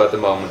get into at the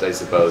moment, I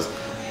suppose,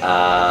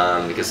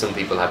 because some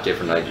people have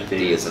different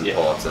ideas and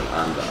thoughts, and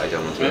I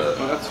don't want to.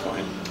 Well, that's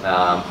fine.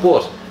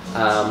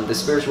 But the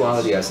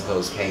spirituality, I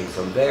suppose, came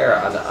from there,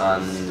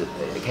 and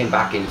it came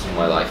back into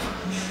my life,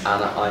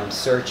 and I'm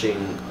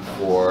searching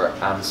for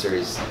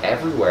answers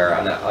everywhere.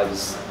 And I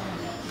was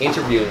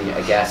interviewing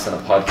a guest on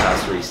a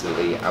podcast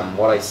recently, and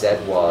what I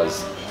said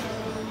was,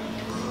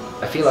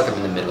 I feel like I'm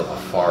in the middle of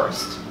a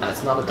forest, and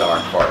it's not a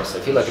dark forest. I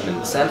feel like I'm in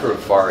the center of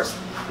a forest,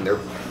 and there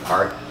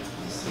are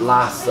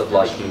blasts of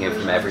lightning in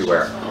from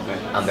everywhere,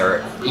 and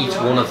each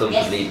one of them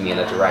could lead me in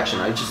a direction.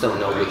 I just don't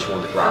know which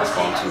one to grasp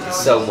onto. There's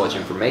so much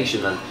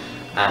information,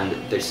 and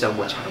there's so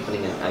much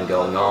happening and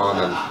going on,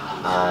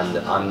 and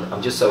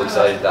I'm just so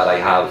excited that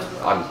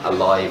I'm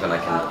alive, and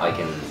I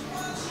can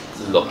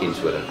look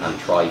into it and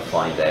try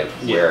find out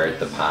where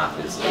the path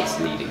is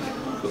leading me.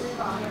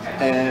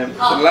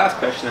 So the last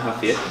question I have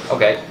for you.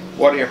 Okay.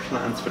 What are your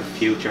plans for the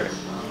future?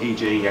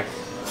 E.g.,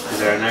 is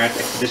there an art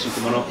exhibition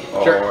coming up,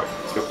 or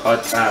is your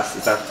podcast,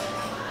 is that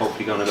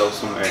hopefully going to go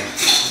somewhere?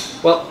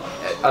 Well,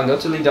 I'm going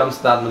to lead on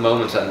to that in a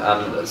moment,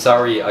 and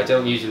sorry, I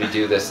don't usually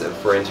do this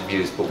for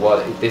interviews, but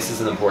this is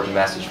an important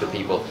message for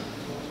people.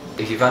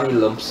 If you've any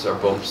lumps or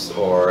bumps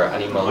or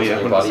any moles in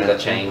your body that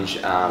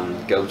change,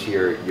 go to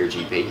your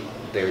GP.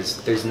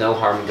 There's no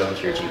harm in going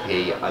to your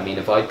GP. I mean,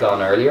 if I'd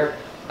gone earlier,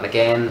 and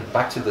again,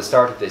 back to the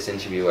start of this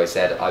interview, I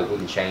said I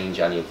wouldn't change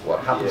any of what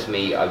happened to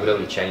me. I would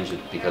only change it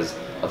because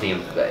of the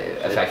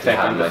effect it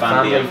had on my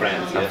family and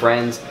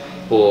friends.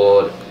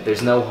 But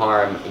there's no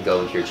harm in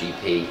going to your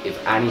GP if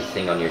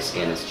anything on your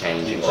skin is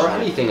changing, or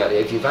anything,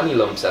 if you've any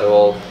lumps at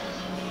all.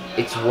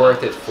 It's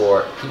worth it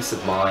for peace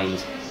of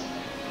mind.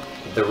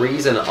 The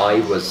reason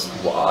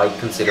I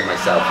consider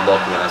myself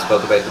lucky, and I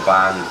spoke about the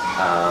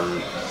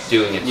band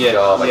doing its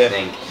job, I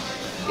think,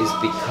 is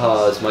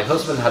because my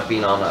husband had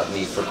been on at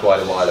me for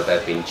quite a while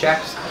about being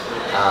checked.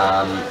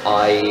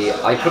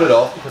 I put it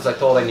off because I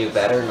thought I knew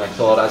better, and I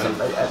thought,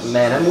 as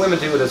men and women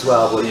do it as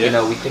well, but you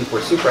know, we think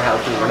we're super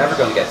healthy, we're never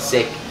going to get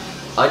sick.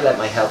 I'd let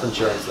my health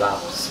insurance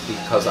lapse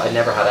because I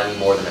never had any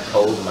more than a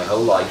cold in my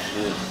whole life,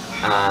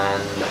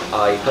 and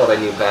I thought I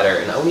knew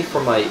better. And only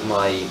for my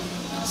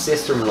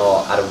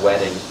sister-in-law at a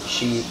wedding,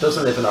 she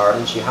doesn't live in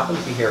Ireland, she happened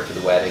to be here for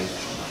the wedding,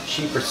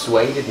 she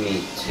persuaded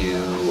me to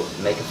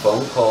make a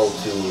phone call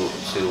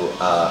to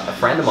a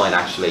friend of mine,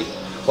 actually.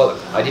 Well,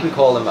 I didn't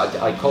call them,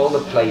 I called a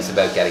place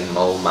about getting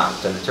mole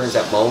mapped, and it turns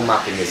out mole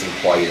mapping isn't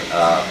quite,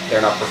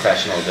 they're not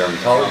professional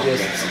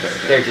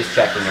dermatologists, they're just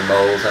checking your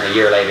moles, and a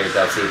year later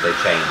they'll see if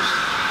they've changed.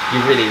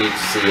 You really need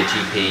to see a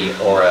GP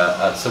or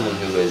someone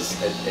who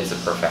is a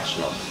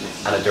professional,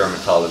 and a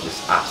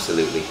dermatologist,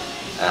 absolutely.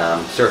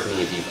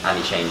 Certainly if you've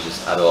any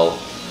changes at all.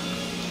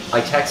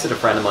 I texted a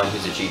friend of mine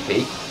who's a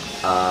GP,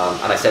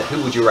 and I said,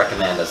 who would you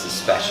recommend as a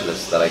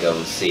specialist that I go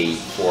and see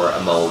for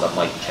a mole that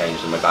might be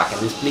changed in my back?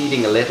 And it's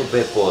bleeding a little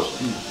bit, but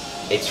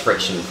it's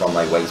friction from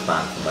my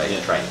waistband, from my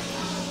training,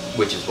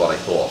 which is what I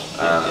thought.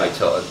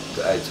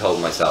 I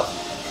told myself.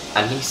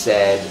 And he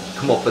said,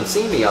 come up and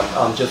see me,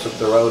 I'm just up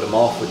the road, I'm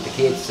off with the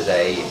kids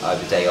today, I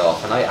have a day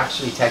off. And I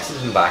actually texted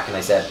him back and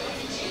I said,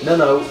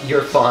 no,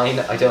 you're fine,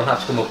 I don't have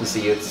to come up and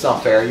see you, it's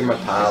not fair, you're my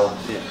pal,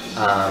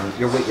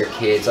 you're with your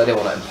kids, I don't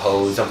want to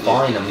impose, I'm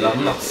fine, I'm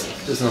not sick,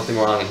 there's nothing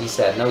wrong. And he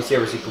said, no,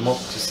 seriously, come up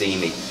to see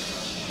me.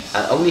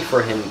 And only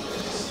for him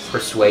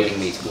persuading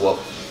me to go up,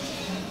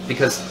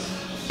 because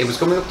it was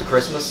coming up to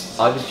Christmas.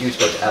 I was due to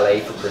go to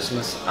LA for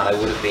Christmas, and I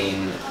would have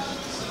been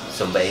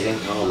sunbathing,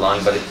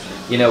 lying by the,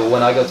 you know,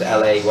 when I go to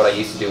LA, what I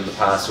used to do in the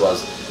past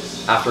was,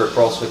 after a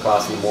CrossFit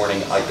class in the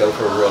morning, I'd go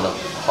for a run up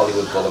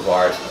Hollywood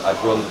Boulevard.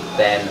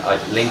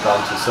 I'd link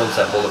onto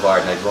Sunset Boulevard,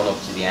 and I'd run up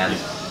to the end,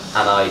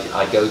 and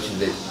I'd go to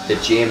the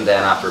gym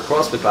then after a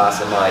CrossFit class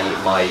in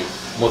my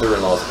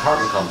mother-in-law's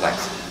apartment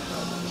complex,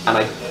 and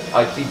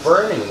I'd be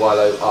burning while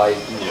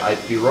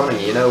I'd be running,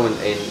 you know,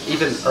 and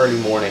even early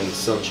morning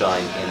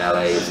sunshine in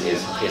LA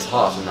is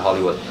hot in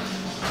Hollywood.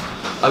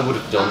 I would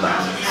have done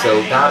that.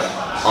 So that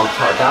on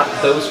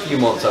top, those few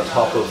months on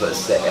top of a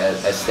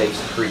stage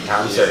 3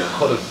 cancer,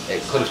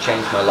 it could have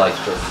changed my life.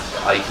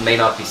 I may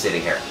not be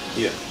sitting here.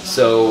 Yeah.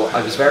 So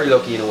I was very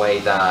lucky in a way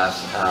that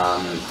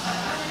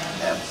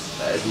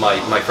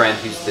my friend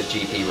who's the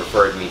GP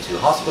referred me to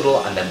hospital,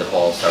 and then the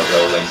ball started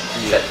rolling.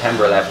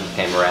 September 11th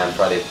came around,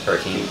 Friday the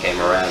 13th came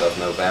around of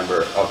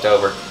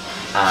October,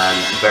 and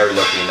very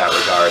lucky in that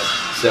regard.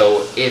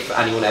 So if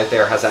anyone out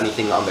there has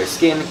anything on their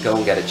skin, go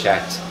and get it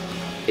checked.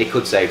 It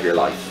could save your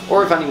life.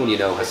 Or if anyone you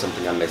know has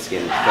something on their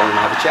skin, go and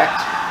have it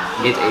checked.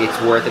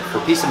 It's worth it for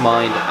peace of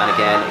mind, and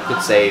again, it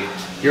could save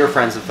your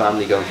friends and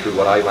family going through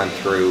what I went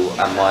through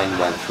and mine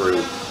went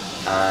through,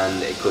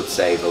 and it could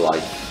save a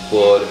life.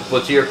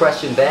 But to your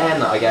question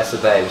then, I guess,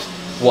 about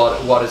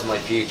what is my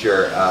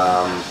future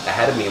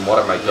ahead of me and what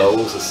are my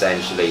goals,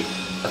 essentially,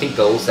 I think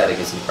goal setting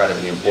is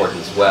incredibly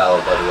important as well,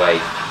 by the way.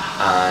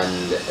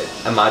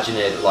 And imagine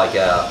it like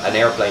an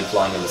airplane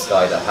flying in the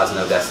sky that has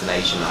no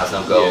destination, has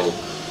no goal.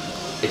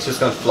 It's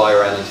just going to fly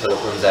around until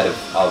it runs out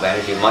of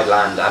energy. It might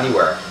land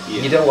anywhere.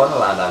 You don't want to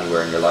land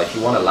anywhere in your life.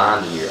 You want to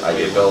land in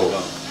your goal.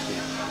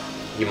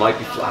 You might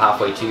be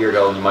halfway to your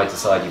goal and you might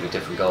decide you have a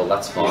different goal.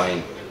 That's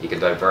fine. You can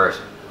divert.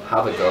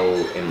 Have a goal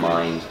in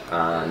mind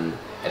and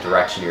a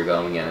direction you're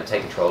going in, and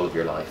take control of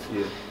your life.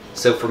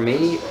 So for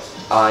me,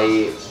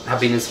 I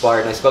have been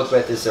inspired, and I spoke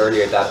about this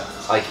earlier, that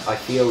I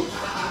feel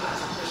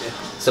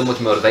so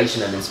much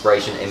motivation and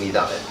inspiration in me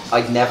that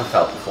I'd never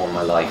felt before in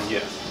my life.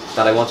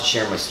 That I want to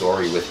share my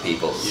story with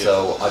people.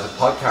 So I have a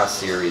podcast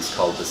series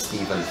called the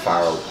Steven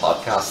Farrell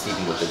podcast,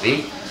 Steven with a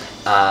V.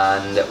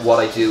 And what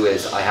I do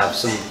is I have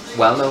some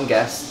well-known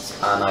guests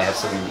and I have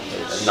some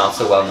not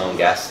so well-known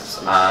guests.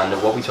 And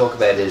what we talk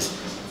about is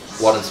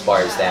what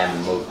inspires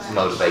them,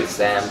 motivates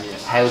them,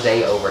 how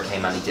they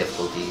overcame any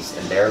difficulties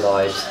in their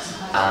lives.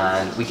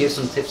 And we give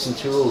some tips and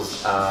tools.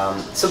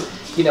 So,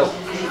 you know,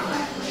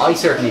 I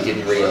certainly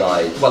didn't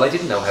realize, well, I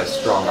didn't know how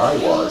strong I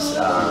was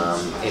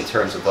in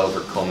terms of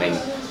overcoming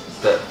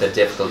the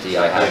difficulty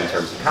I had in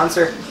terms of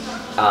cancer.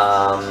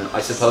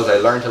 I suppose I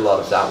learned a lot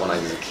of that when I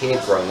was a kid,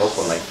 growing up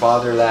when my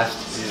father left.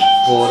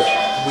 But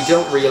we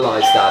don't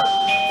realise that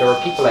there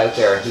are people out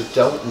there who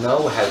don't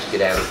know how to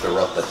get out of the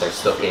rut that they're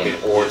stuck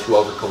in, or to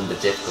overcome the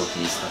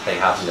difficulties that they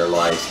have in their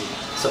lives.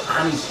 So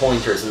any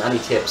pointers and any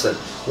tips, and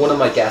one of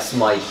my guests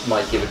might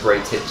give a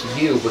great tip to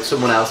you, but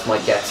someone else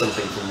might get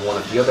something from one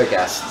of the other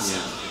guests.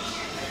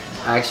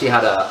 I actually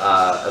had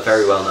a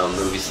very well-known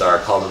movie star,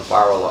 Colin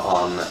Farrell,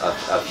 on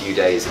a few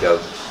days ago,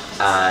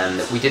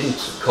 and we didn't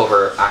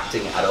cover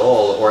acting at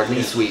all, or at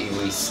least we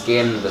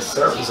skimmed the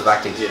surface of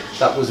acting.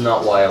 That was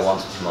not why I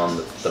wanted him on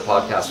the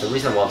podcast. The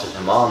reason I wanted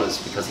him on is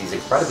because he's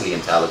incredibly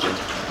intelligent,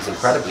 he's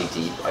incredibly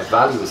deep, I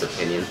value his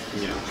opinion,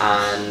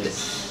 and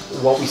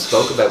what we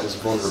spoke about was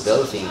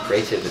vulnerability and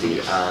creativity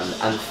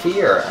and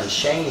fear and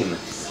shame,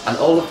 and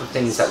all of the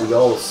things that we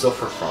all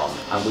suffer from,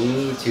 and we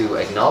need to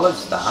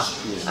acknowledge that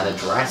and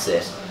address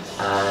it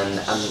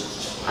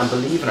and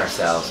believe in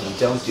ourselves, and we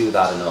don't do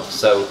that enough.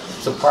 So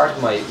part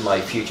of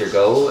my future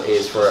goal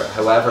is, for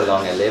however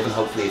long I live, and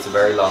hopefully it's a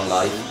very long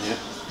life,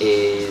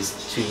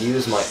 is to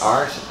use my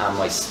art and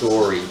my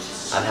story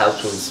and help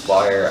to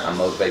inspire and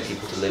motivate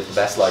people to live the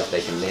best life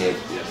they can live,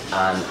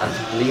 and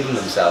to believe in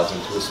themselves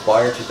and to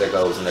aspire to their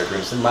goals and their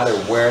dreams, no matter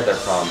where they're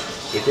from.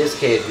 If this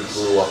kid who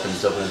grew up in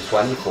Dublin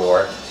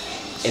 24,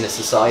 in a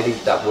society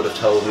that would have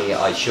told me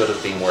I should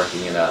have been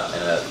working in a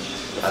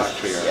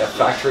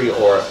factory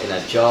or in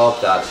a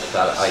job that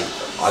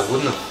I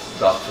wouldn't have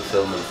got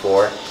fulfillment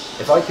for,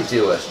 if I could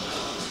do it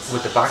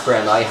with the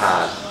background I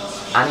had,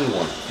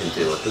 anyone can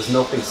do it. There's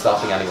nothing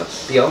stopping anyone.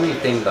 The only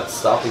thing that's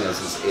stopping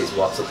us is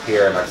what's up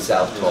here in our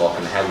self-talk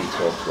and how we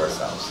talk to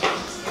ourselves.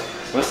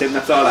 Well, Stephen,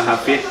 that's all I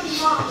have for you.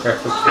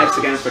 Thanks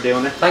again for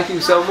doing it. Thank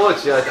you so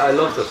much. I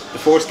loved it. The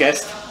first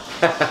guest.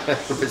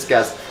 First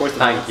guest.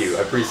 Thank you.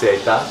 I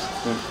appreciate that.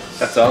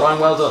 That's all. Brian,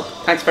 well done.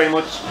 Thanks very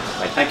much.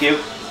 Thank you.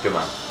 Good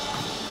man.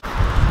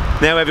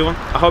 Now everyone,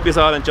 I hope you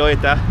all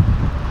enjoyed that.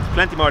 There's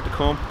plenty more to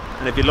come,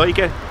 and if you like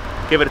it,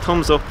 give it a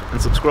thumbs up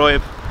and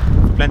subscribe.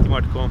 There's plenty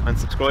more to come, and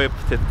subscribe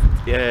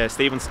to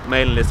Stephen's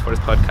mailing list for his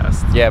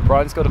podcast. Yeah,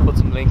 Brian's going to put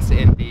some links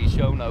in the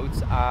show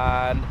notes,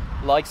 and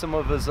like some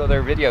of his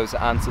other videos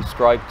and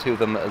subscribe to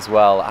them as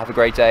well. Have a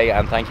great day,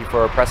 and thank you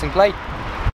for pressing play.